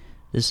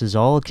this is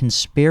all a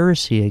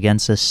conspiracy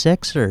against the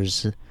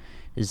Sixers.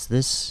 Is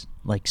this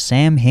like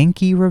Sam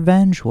Hinkie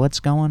revenge? What's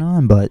going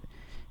on? But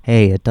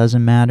hey, it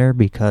doesn't matter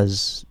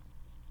because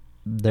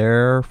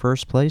they're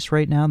first place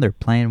right now. They're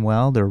playing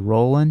well. They're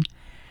rolling.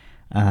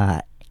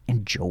 And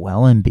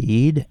Joel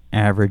Embiid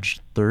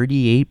averaged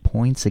 38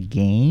 points a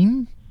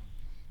game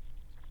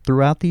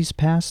throughout these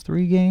past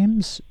 3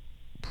 games.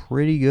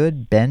 Pretty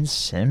good. Ben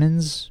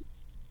Simmons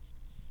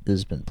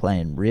has been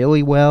playing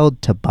really well.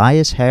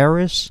 Tobias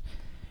Harris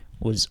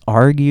was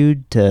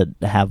argued to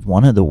have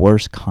one of the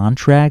worst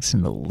contracts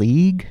in the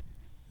league.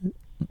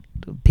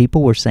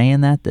 People were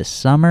saying that this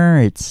summer.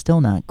 It's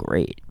still not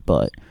great,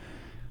 but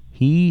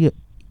he's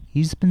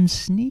been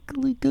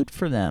sneakily good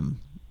for them.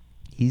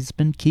 He's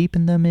been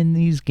keeping them in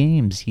these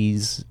games.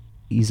 He's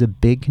a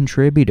big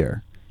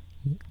contributor.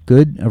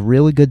 A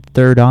really good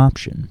third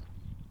option.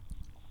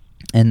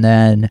 And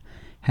then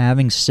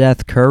having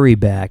Seth Curry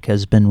back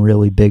has been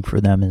really big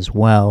for them as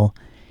well.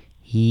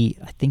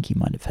 I think he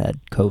might have had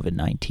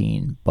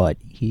COVID-19, but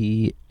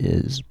he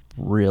is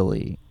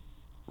really,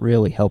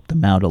 really helped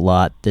them out a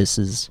lot. This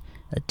is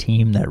a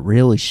team that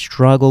really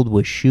struggled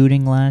with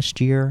shooting last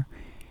year.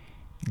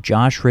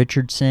 Josh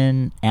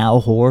Richardson,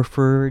 Al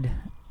Horford,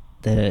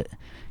 the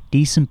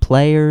decent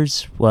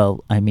players.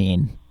 Well, I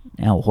mean,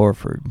 Al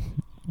Horford,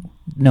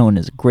 known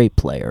as a great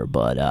player,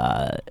 but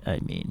I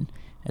mean,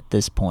 at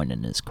this point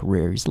in his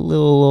career, he's a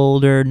little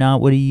older,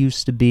 not what he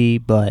used to be,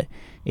 but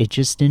it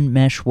just didn't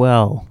mesh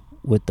well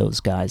with those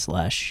guys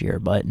last year.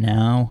 But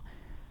now,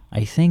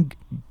 I think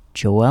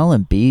Joel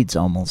Embiid's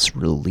almost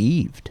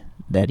relieved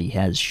that he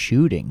has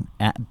shooting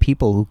at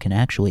people who can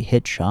actually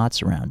hit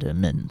shots around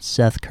him, and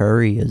Seth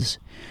Curry is,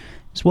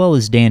 as well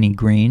as Danny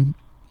Green,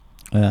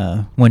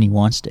 when he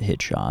wants to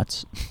hit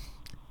shots.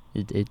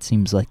 It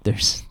seems like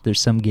there's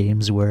some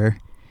games where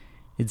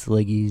it's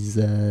like he's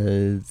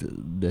has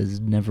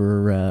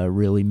never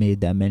really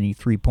made that many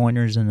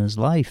 3-pointers in his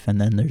life,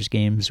 and then there's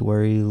games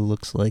where he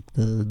looks like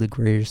the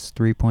greatest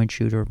 3-point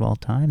shooter of all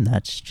time.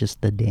 That's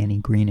just the Danny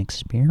Green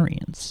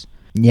experience.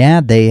 Yeah,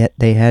 they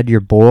had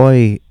your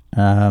boy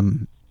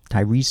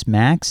Tyrese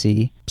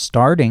Maxey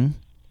starting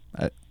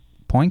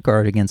point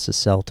guard against the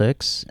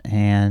Celtics,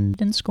 and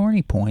didn't score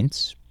any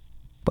points,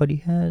 but he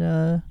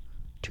had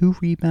 2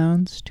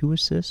 rebounds, 2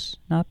 assists,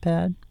 not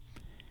bad.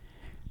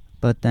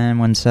 But then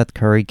when Seth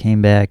Curry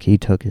came back, he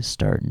took his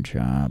starting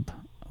job.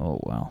 Oh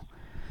well.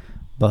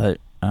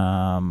 But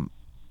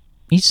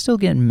he's still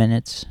getting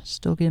minutes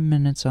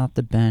off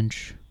the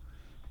bench.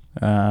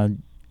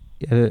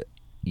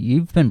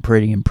 You've been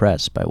pretty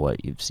impressed by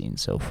what you've seen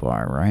so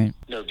far, right?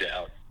 No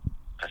doubt.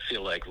 I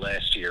feel like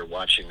last year,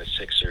 watching the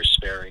Sixers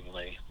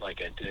sparingly,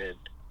 like I did,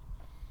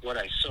 what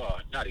I saw,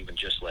 not even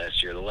just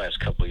last year, the last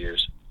couple of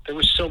years, there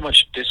was so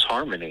much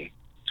disharmony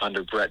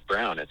under Brett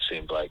Brown, it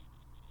seemed like.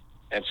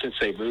 And since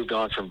they moved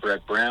on from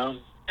Brett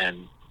Brown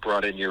and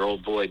brought in your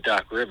old boy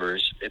Doc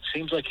Rivers, it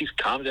seems like he's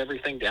calmed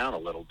everything down a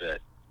little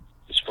bit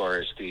as far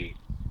as the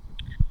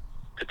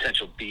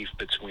potential beef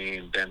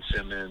between Ben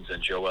Simmons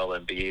and Joel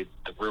Embiid,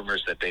 the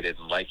rumors that they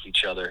didn't like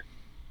each other.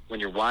 When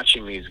you're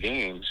watching these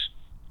games,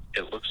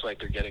 it looks like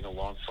they're getting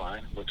along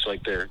fine. Looks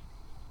like they're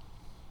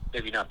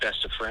maybe not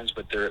best of friends,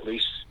 but they're at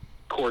least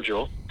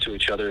cordial to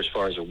each other as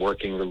far as a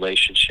working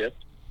relationship.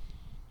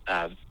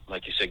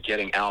 Like you said,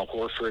 getting Al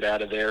Horford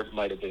out of there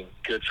might have been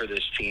good for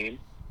this team.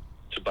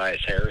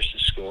 Tobias Harris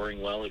is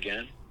scoring well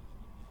again.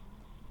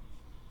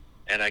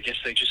 And I guess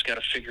they just got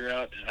to figure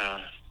out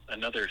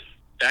another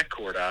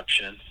backcourt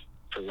option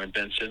for when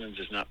Ben Simmons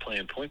is not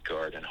playing point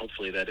guard, and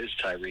hopefully that is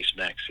Tyrese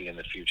Maxey in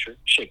the future.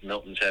 Shake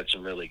Milton's had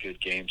some really good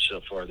games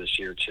so far this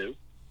year, too.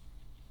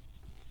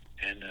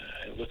 And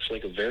it looks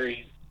like a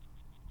very,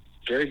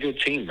 very good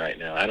team right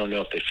now. I don't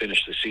know if they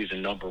finish the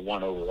season number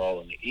 1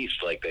 overall in the East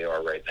like they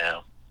are right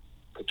now,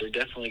 but they're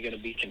definitely going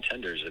to be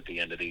contenders at the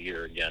end of the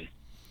year again.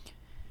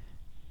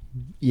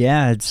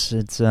 Yeah, it's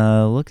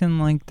looking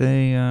like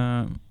they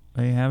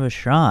have a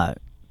shot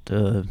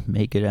to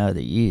make it out of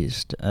the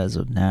East as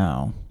of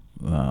now.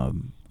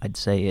 I'd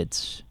say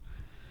it's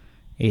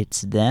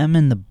them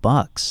and the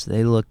Bucks.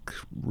 They look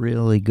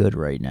really good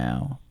right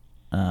now.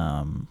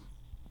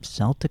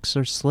 Celtics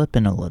are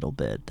slipping a little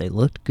bit. They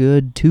looked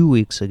good 2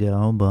 weeks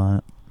ago,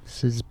 but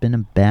this has been a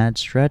bad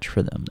stretch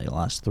for them. They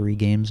lost 3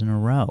 games in a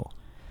row.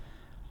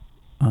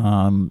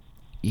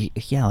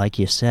 Yeah, like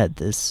you said,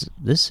 this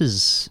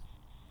is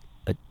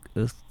a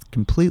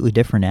completely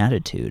different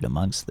attitude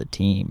amongst the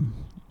team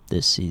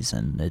this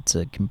season. It's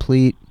a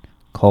complete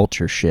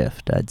culture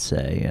shift, I'd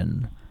say,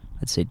 and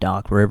I'd say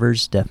Doc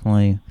Rivers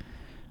definitely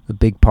a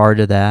big part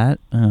of that.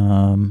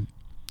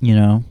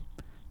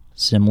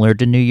 Similar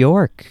to New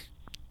York,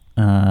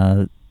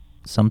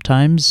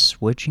 sometimes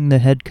switching the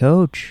head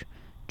coach,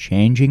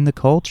 changing the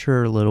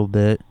culture a little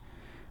bit,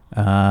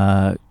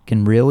 can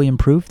really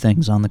improve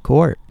things on the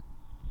court,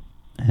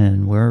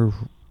 and we're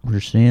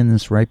seeing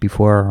this right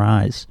before our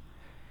eyes.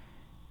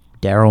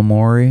 Daryl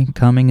Morey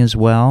coming as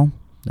well.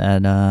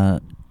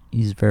 That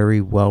he's very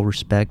well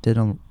respected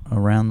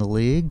around the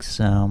league,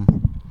 so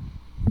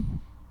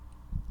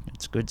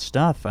it's good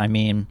stuff. I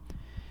mean,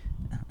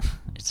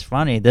 it's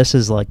funny. This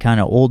is like kind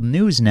of old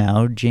news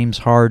now. James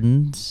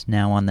Harden's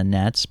now on the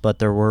Nets, but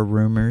there were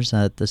rumors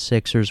that the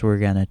Sixers were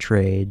going to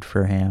trade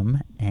for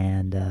him,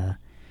 and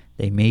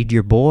they made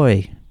your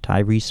boy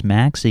Tyrese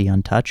Maxey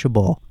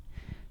untouchable.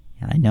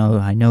 I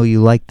know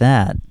you like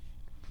that.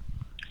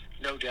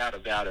 No doubt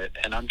about it.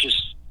 And I'm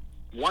just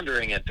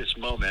wondering at this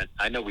moment,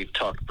 I know we've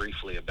talked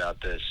briefly about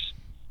this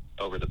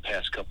over the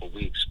past couple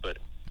weeks, but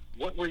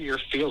what were your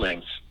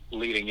feelings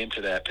leading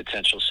into that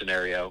potential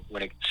scenario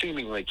when it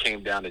seemingly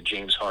came down to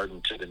James Harden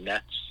to the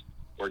Nets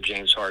or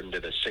James Harden to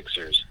the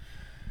Sixers?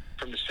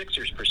 From the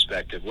Sixers'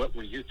 perspective, what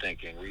were you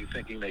thinking? Were you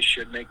thinking they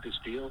should make this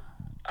deal,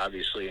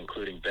 obviously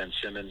including Ben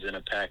Simmons in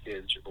a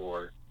package,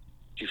 or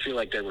do you feel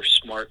like they were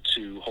smart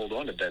to hold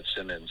on to Ben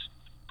Simmons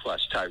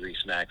plus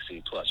Tyrese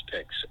Maxey plus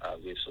picks,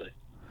 obviously?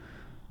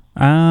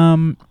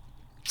 I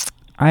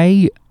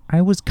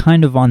was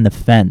kind of on the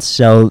fence.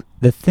 So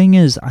the thing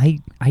is, I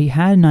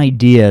had an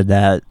idea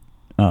that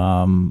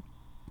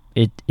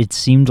it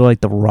seemed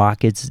like the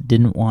Rockets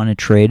didn't want to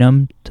trade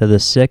him to the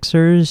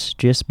Sixers,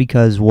 just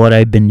because what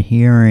I've been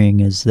hearing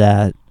is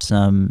that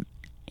some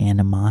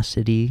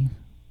animosity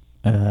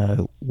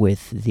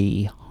with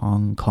the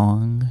Hong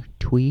Kong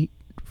tweet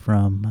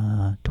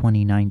from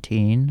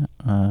 2019.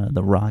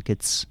 The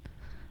Rockets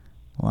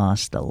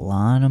lost a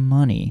lot of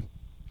money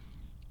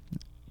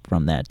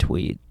from that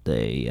tweet.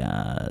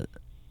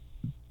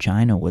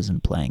 China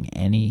wasn't playing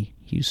any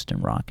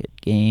Houston Rocket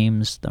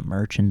games. The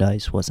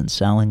merchandise wasn't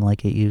selling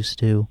like it used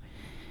to.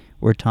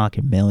 We're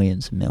talking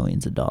millions and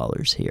millions of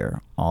dollars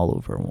here, all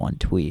over one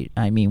tweet.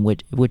 I mean,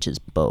 which is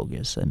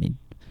bogus. I mean,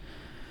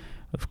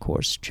 of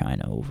course,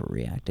 China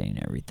overreacting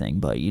and everything,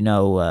 but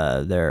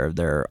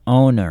their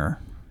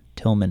owner,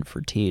 Tillman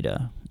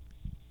Fertitta,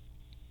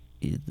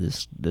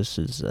 this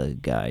is a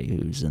guy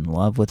who's in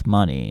love with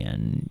money,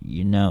 and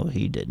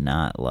he did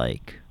not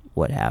like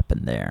what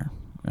happened there.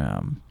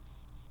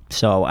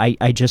 So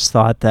I just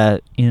thought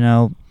that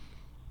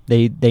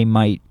they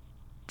might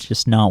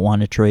just not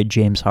want to trade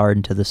James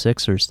Harden to the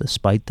Sixers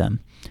despite them.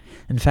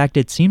 In fact,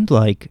 it seemed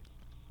like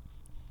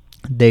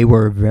they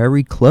were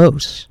very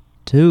close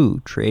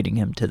to trading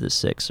him to the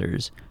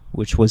Sixers,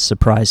 which was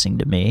surprising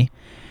to me.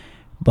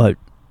 But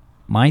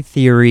my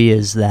theory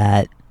is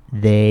that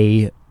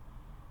they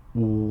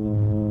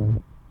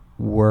were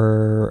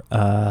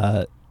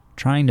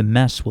trying to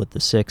mess with the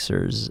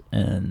Sixers,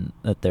 and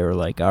that they were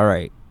like, all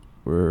right,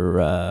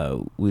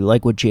 we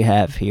like what you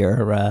have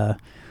here,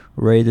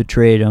 ready to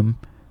trade him.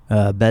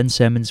 Ben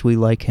Simmons, we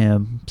like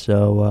him,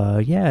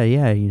 so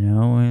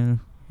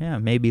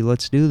maybe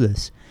let's do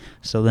this.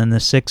 So then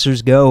the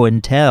Sixers go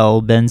and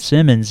tell Ben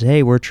Simmons,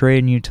 hey, we're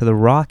trading you to the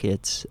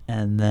Rockets,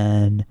 and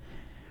then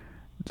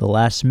the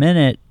last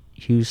minute,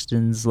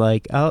 Houston's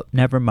like, oh,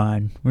 never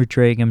mind, we're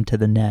trading him to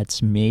the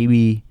Nets.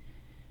 Maybe,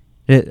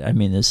 this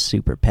is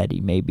super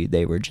petty. Maybe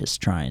they were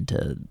just trying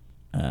to,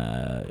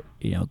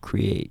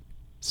 create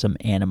some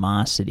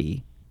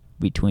animosity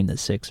between the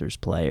Sixers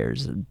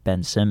players, and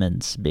Ben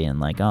Simmons being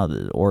like, oh,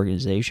 the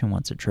organization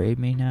wants to trade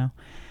me now.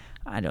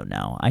 I don't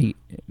know.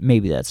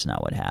 Maybe that's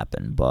not what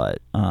happened,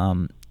 but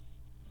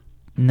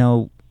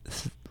no.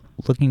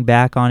 Looking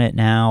back on it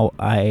now,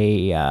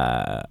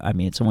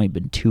 it's only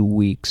been 2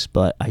 weeks,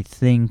 but I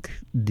think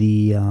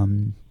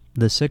the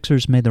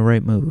Sixers made the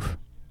right move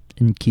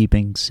in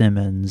keeping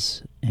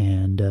Simmons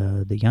and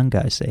the young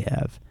guys they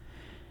have.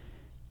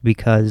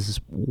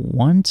 Because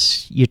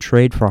once you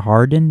trade for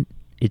Harden,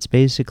 it's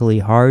basically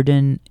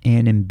Harden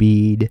and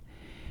Embiid,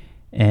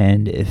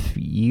 and if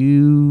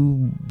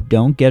you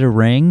don't get a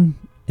ring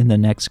in the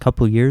next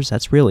couple years,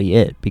 that's really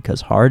it,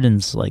 because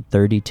Harden's like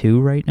 32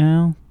 right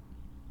now.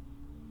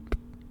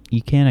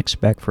 You can't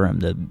expect for him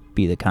to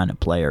be the kind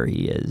of player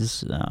he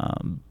is,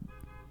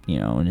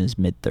 in his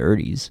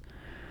mid-30s.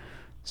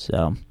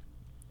 So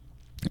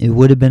it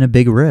would have been a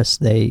big risk.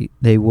 They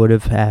would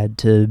have had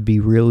to be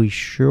really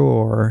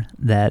sure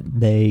that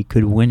they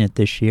could win it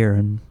this year,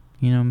 and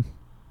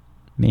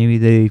maybe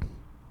they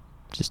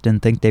just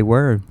didn't think they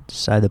were.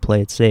 Decided to play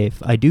it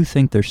safe. I do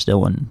think they're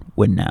still in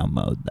win now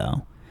mode,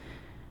 though.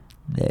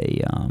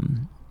 They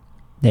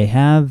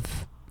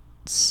have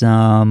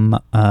some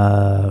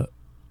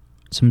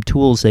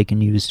tools they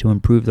can use to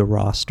improve the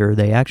roster.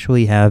 They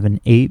actually have an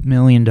 $8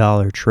 million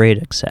trade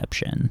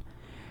exception,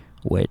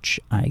 which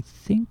I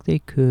think they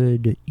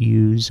could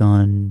use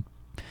on,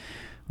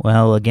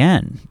 well,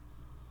 again,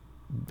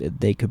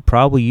 they could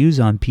probably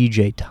use on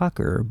PJ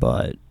Tucker,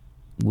 but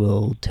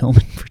will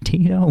Tillman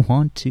Fertitta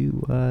want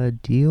to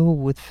deal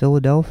with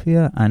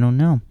Philadelphia? I don't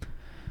know.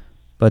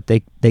 But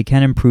they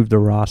can improve the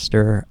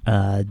roster.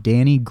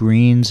 Danny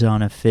Green's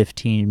on a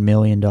 $15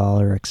 million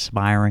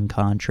expiring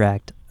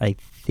contract. I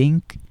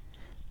think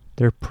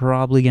they're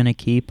probably going to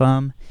keep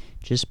him,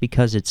 just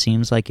because it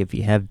seems like if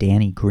you have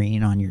Danny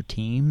Green on your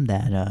team,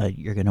 that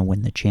you're going to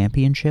win the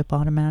championship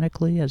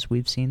automatically, as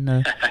we've seen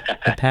the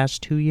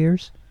past 2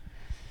 years.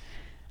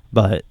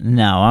 But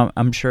no,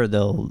 I'm sure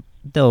they'll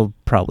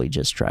probably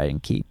just try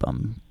and keep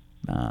him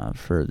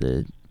for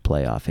the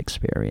playoff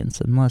experience,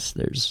 unless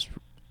there's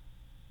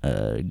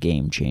a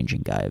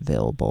game-changing guy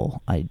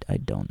available. I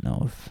don't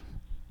know if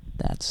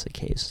that's the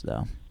case,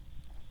 though.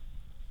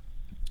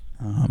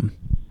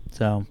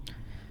 So,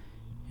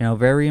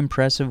 very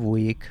impressive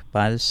week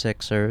by the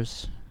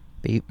Sixers.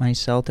 Beat my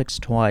Celtics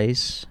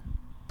twice,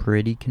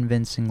 pretty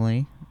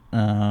convincingly.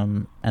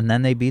 And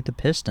then they beat the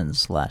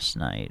Pistons last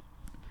night.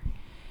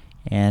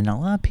 And a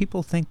lot of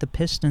people think the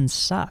Pistons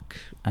suck.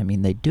 I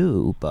mean, they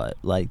do, but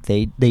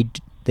they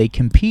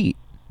compete.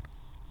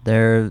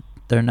 They're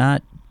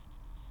not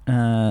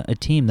a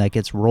team that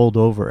gets rolled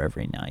over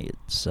every night.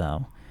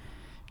 So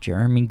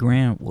Jeremy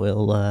Grant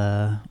will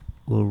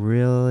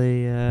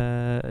really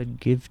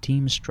give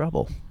teams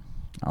trouble,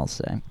 I'll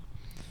say.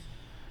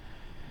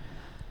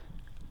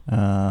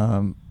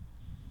 Some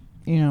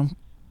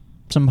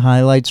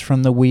highlights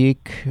from the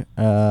week.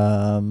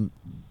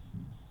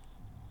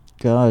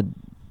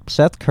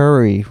 Seth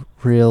Curry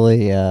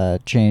really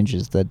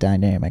changes the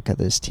dynamic of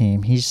this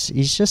team. He's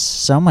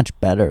just so much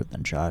better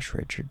than Josh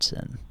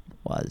Richardson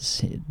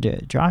was.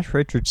 Josh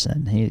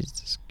Richardson,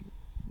 he's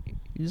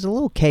a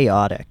little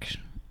chaotic,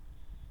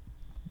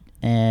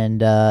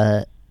 and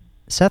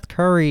Seth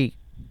Curry,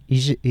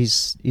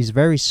 he's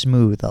very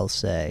smooth, I'll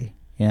say.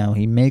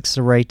 He makes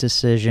the right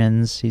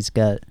decisions. He's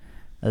got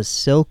a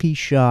silky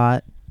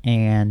shot,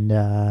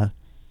 and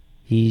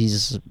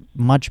he's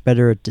much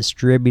better at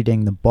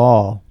distributing the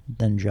ball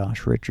than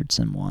Josh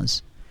Richardson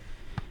was.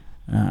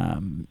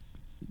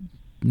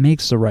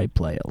 Makes the right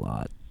play a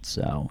lot.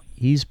 So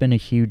he's been a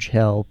huge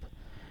help.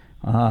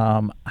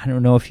 I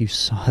don't know if you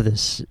saw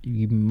this.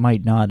 You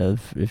might not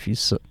have if you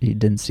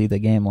didn't see the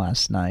game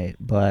last night.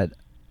 But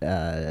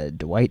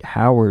Dwight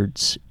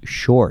Howard's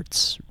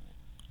shorts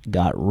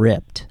got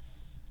ripped.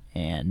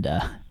 And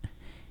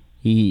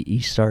he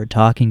started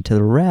talking to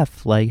the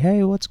ref like,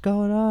 hey, what's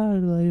going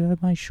on?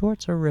 Like, my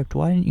shorts are ripped.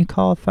 Why didn't you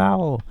call a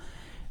foul?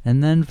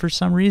 And then for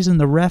some reason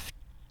the ref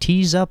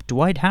tees up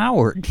Dwight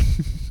Howard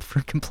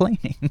for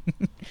complaining.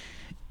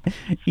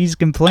 He's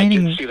complaining.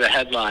 I didn't see the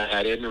headline.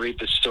 I didn't read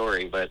the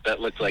story, but that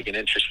looked like an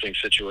interesting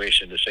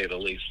situation, to say the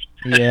least.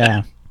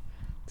 Yeah.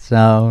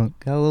 So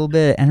got a little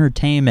bit of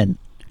entertainment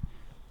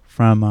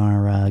from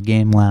our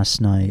game last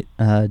night.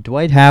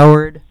 Dwight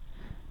Howard,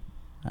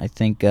 I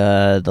think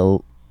going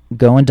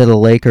to the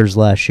Lakers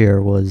last year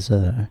was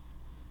kind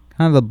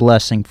of a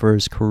blessing for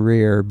his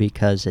career,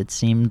 because it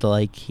seemed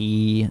like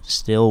he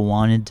still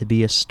wanted to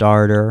be a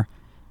starter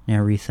and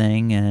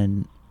everything,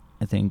 and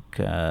I think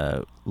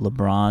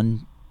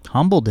LeBron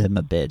humbled him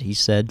a bit. He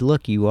said,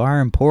 look, you are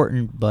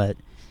important, but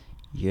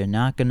you're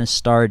not going to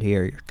start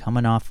here. You're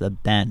coming off the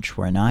bench.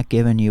 We're not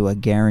giving you a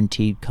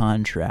guaranteed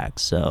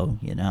contract, so,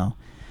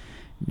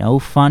 no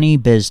funny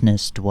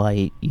business,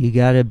 Dwight. You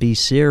got to be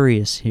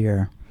serious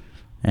here.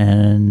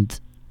 And,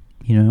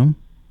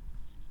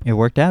 it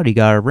worked out. He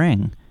got a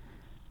ring.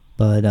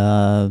 But,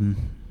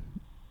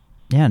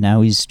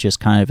 now he's just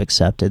kind of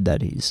accepted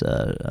that he's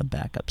a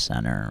backup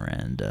center,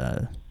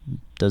 and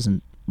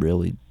doesn't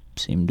really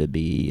seem to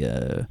be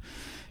a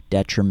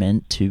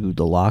detriment to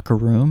the locker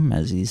room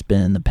as he's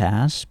been in the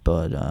past.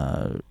 But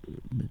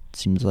it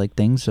seems like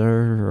things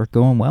are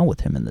going well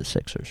with him in the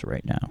Sixers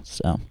right now.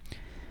 So,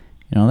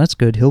 that's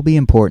good. He'll be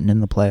important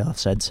in the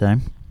playoffs, I'd say.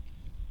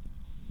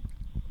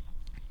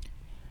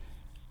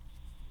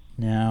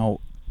 Now,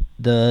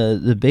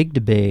 the big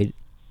debate,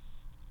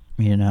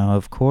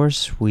 of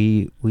course,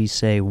 we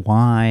say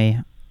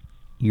why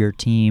your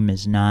team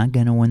is not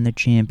going to win the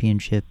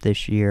championship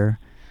this year.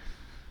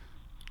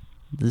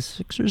 The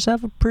Sixers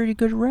have a pretty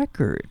good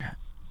record.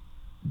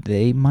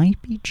 They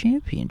might be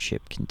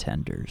championship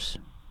contenders.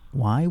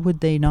 Why would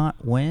they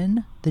not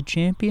win the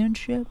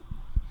championship?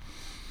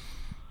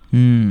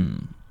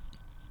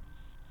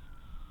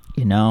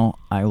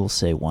 I will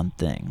say one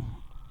thing.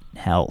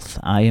 Health.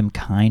 I am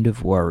kind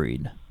of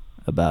worried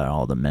about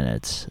all the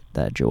minutes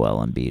that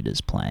Joel Embiid is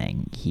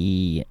playing.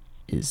 He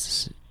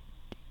is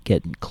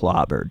getting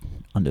clobbered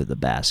under the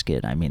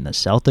basket. I mean, the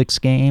Celtics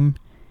game,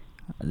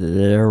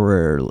 there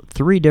were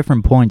 3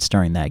 different points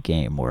during that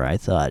game where I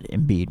thought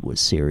Embiid was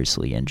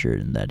seriously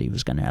injured and that he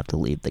was going to have to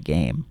leave the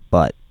game.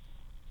 But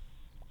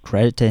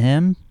credit to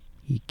him,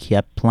 he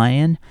kept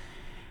playing.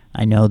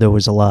 I know there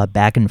was a lot of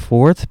back and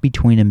forth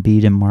between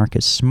Embiid and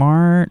Marcus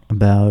Smart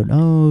about,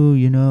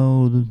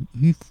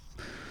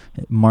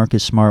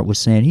 Marcus Smart was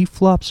saying he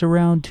flops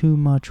around too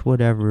much,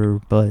 whatever.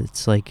 But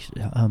it's like,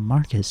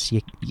 Marcus,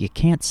 you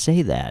can't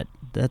say that.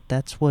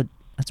 That's what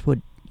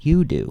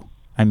you do.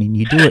 I mean,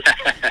 you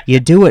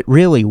do it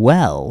really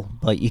well,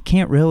 but you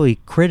can't really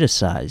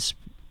criticize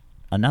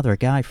another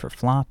guy for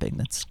flopping.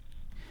 That's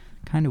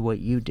kind of what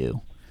you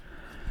do.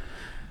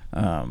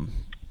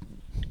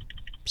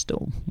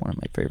 Still one of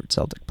my favorite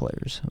Celtic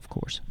players, of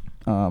course.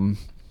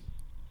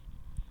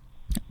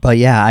 But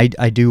yeah,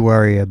 I do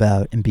worry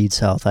about Embiid's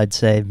health. I'd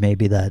say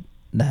maybe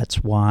that's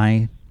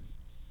why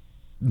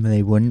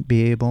they wouldn't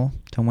be able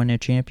to win a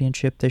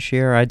championship this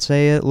year. I'd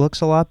say it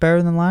looks a lot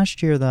better than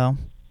last year, though,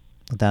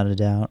 without a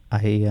doubt.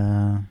 I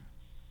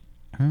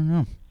don't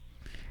know.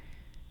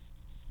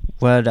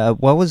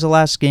 What was the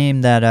last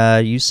game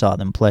that you saw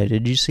them play?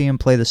 Did you see them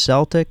play the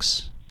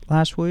Celtics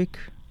last week?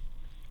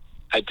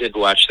 I did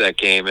watch that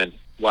game, and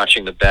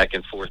watching the back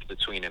and forth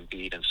between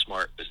Embiid and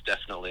Smart was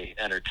definitely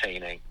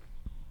entertaining.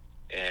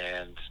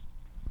 And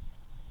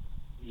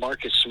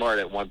Marcus Smart,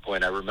 at one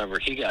point, I remember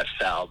he got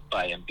fouled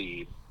by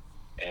Embiid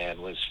and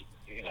was,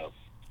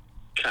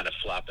 kind of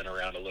flopping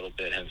around a little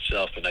bit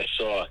himself. And I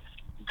saw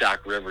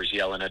Doc Rivers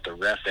yelling at the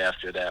ref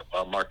after that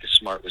while Marcus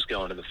Smart was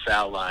going to the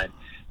foul line.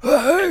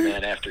 And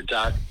then after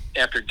Doc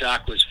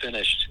was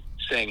finished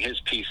saying his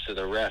piece to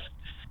the ref,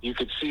 you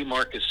could see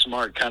Marcus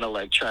Smart kind of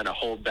like trying to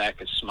hold back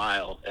a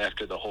smile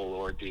after the whole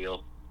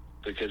ordeal,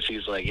 because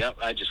he's like, yep,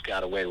 I just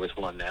got away with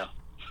one now.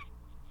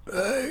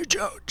 Hey,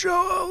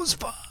 Joe's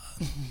fun.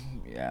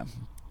 Yeah,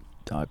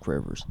 Doc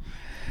Rivers.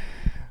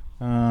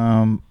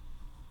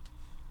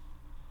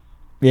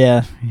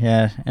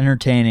 Yeah,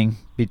 entertaining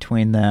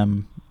between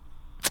them.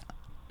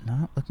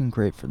 Not looking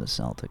great for the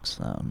Celtics,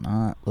 though.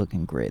 Not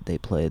looking great. They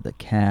play the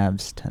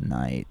Cavs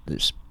tonight.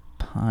 This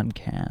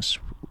podcast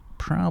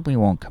probably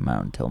won't come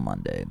out until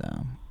Monday,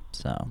 though.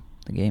 So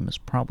the game has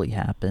probably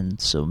happened.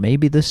 So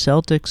maybe the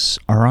Celtics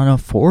are on a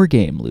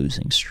 4-game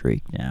losing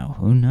streak now.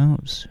 Who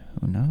knows?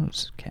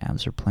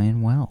 Cavs are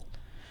playing well.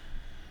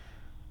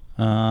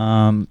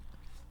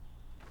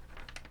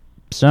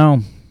 So,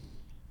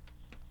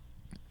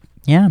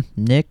 yeah,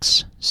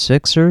 Knicks,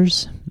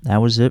 Sixers, that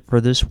was it for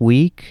this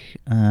week.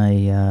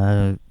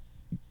 I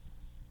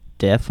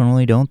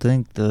definitely don't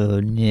think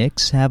the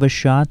Knicks have a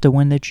shot to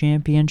win the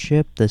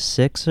championship. The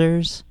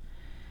Sixers,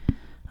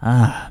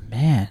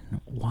 man,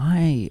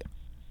 why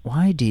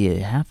do you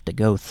have to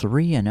go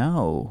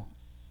 3-0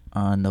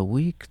 on the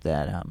week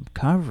that I'm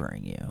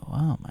covering you?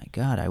 Oh my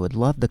God, I would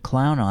love to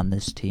clown on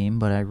this team,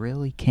 but I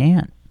really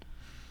can't.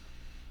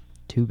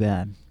 Too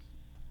bad.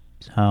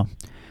 So,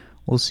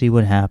 we'll see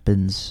what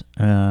happens.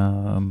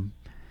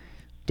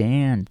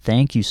 Dan,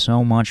 thank you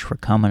so much for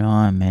coming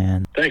on,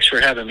 man. Thanks for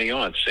having me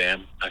on,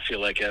 Sam. I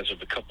feel like as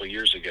of a couple of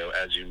years ago,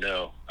 as you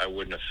know, I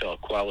wouldn't have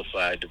felt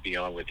qualified to be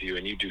on with you,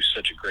 and you do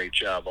such a great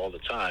job all the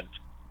time.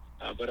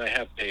 But I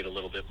have paid a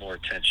little bit more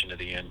attention to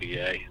the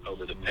NBA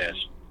over the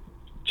past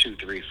 2,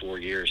 3, 4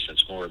 years,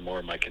 since more and more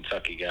of my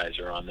Kentucky guys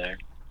are on there.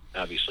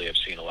 Obviously, I've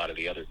seen a lot of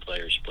the other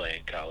players play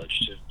in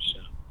college, too. So,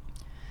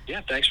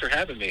 yeah, thanks for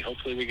having me.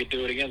 Hopefully we could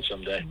do it again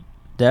someday.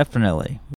 Definitely.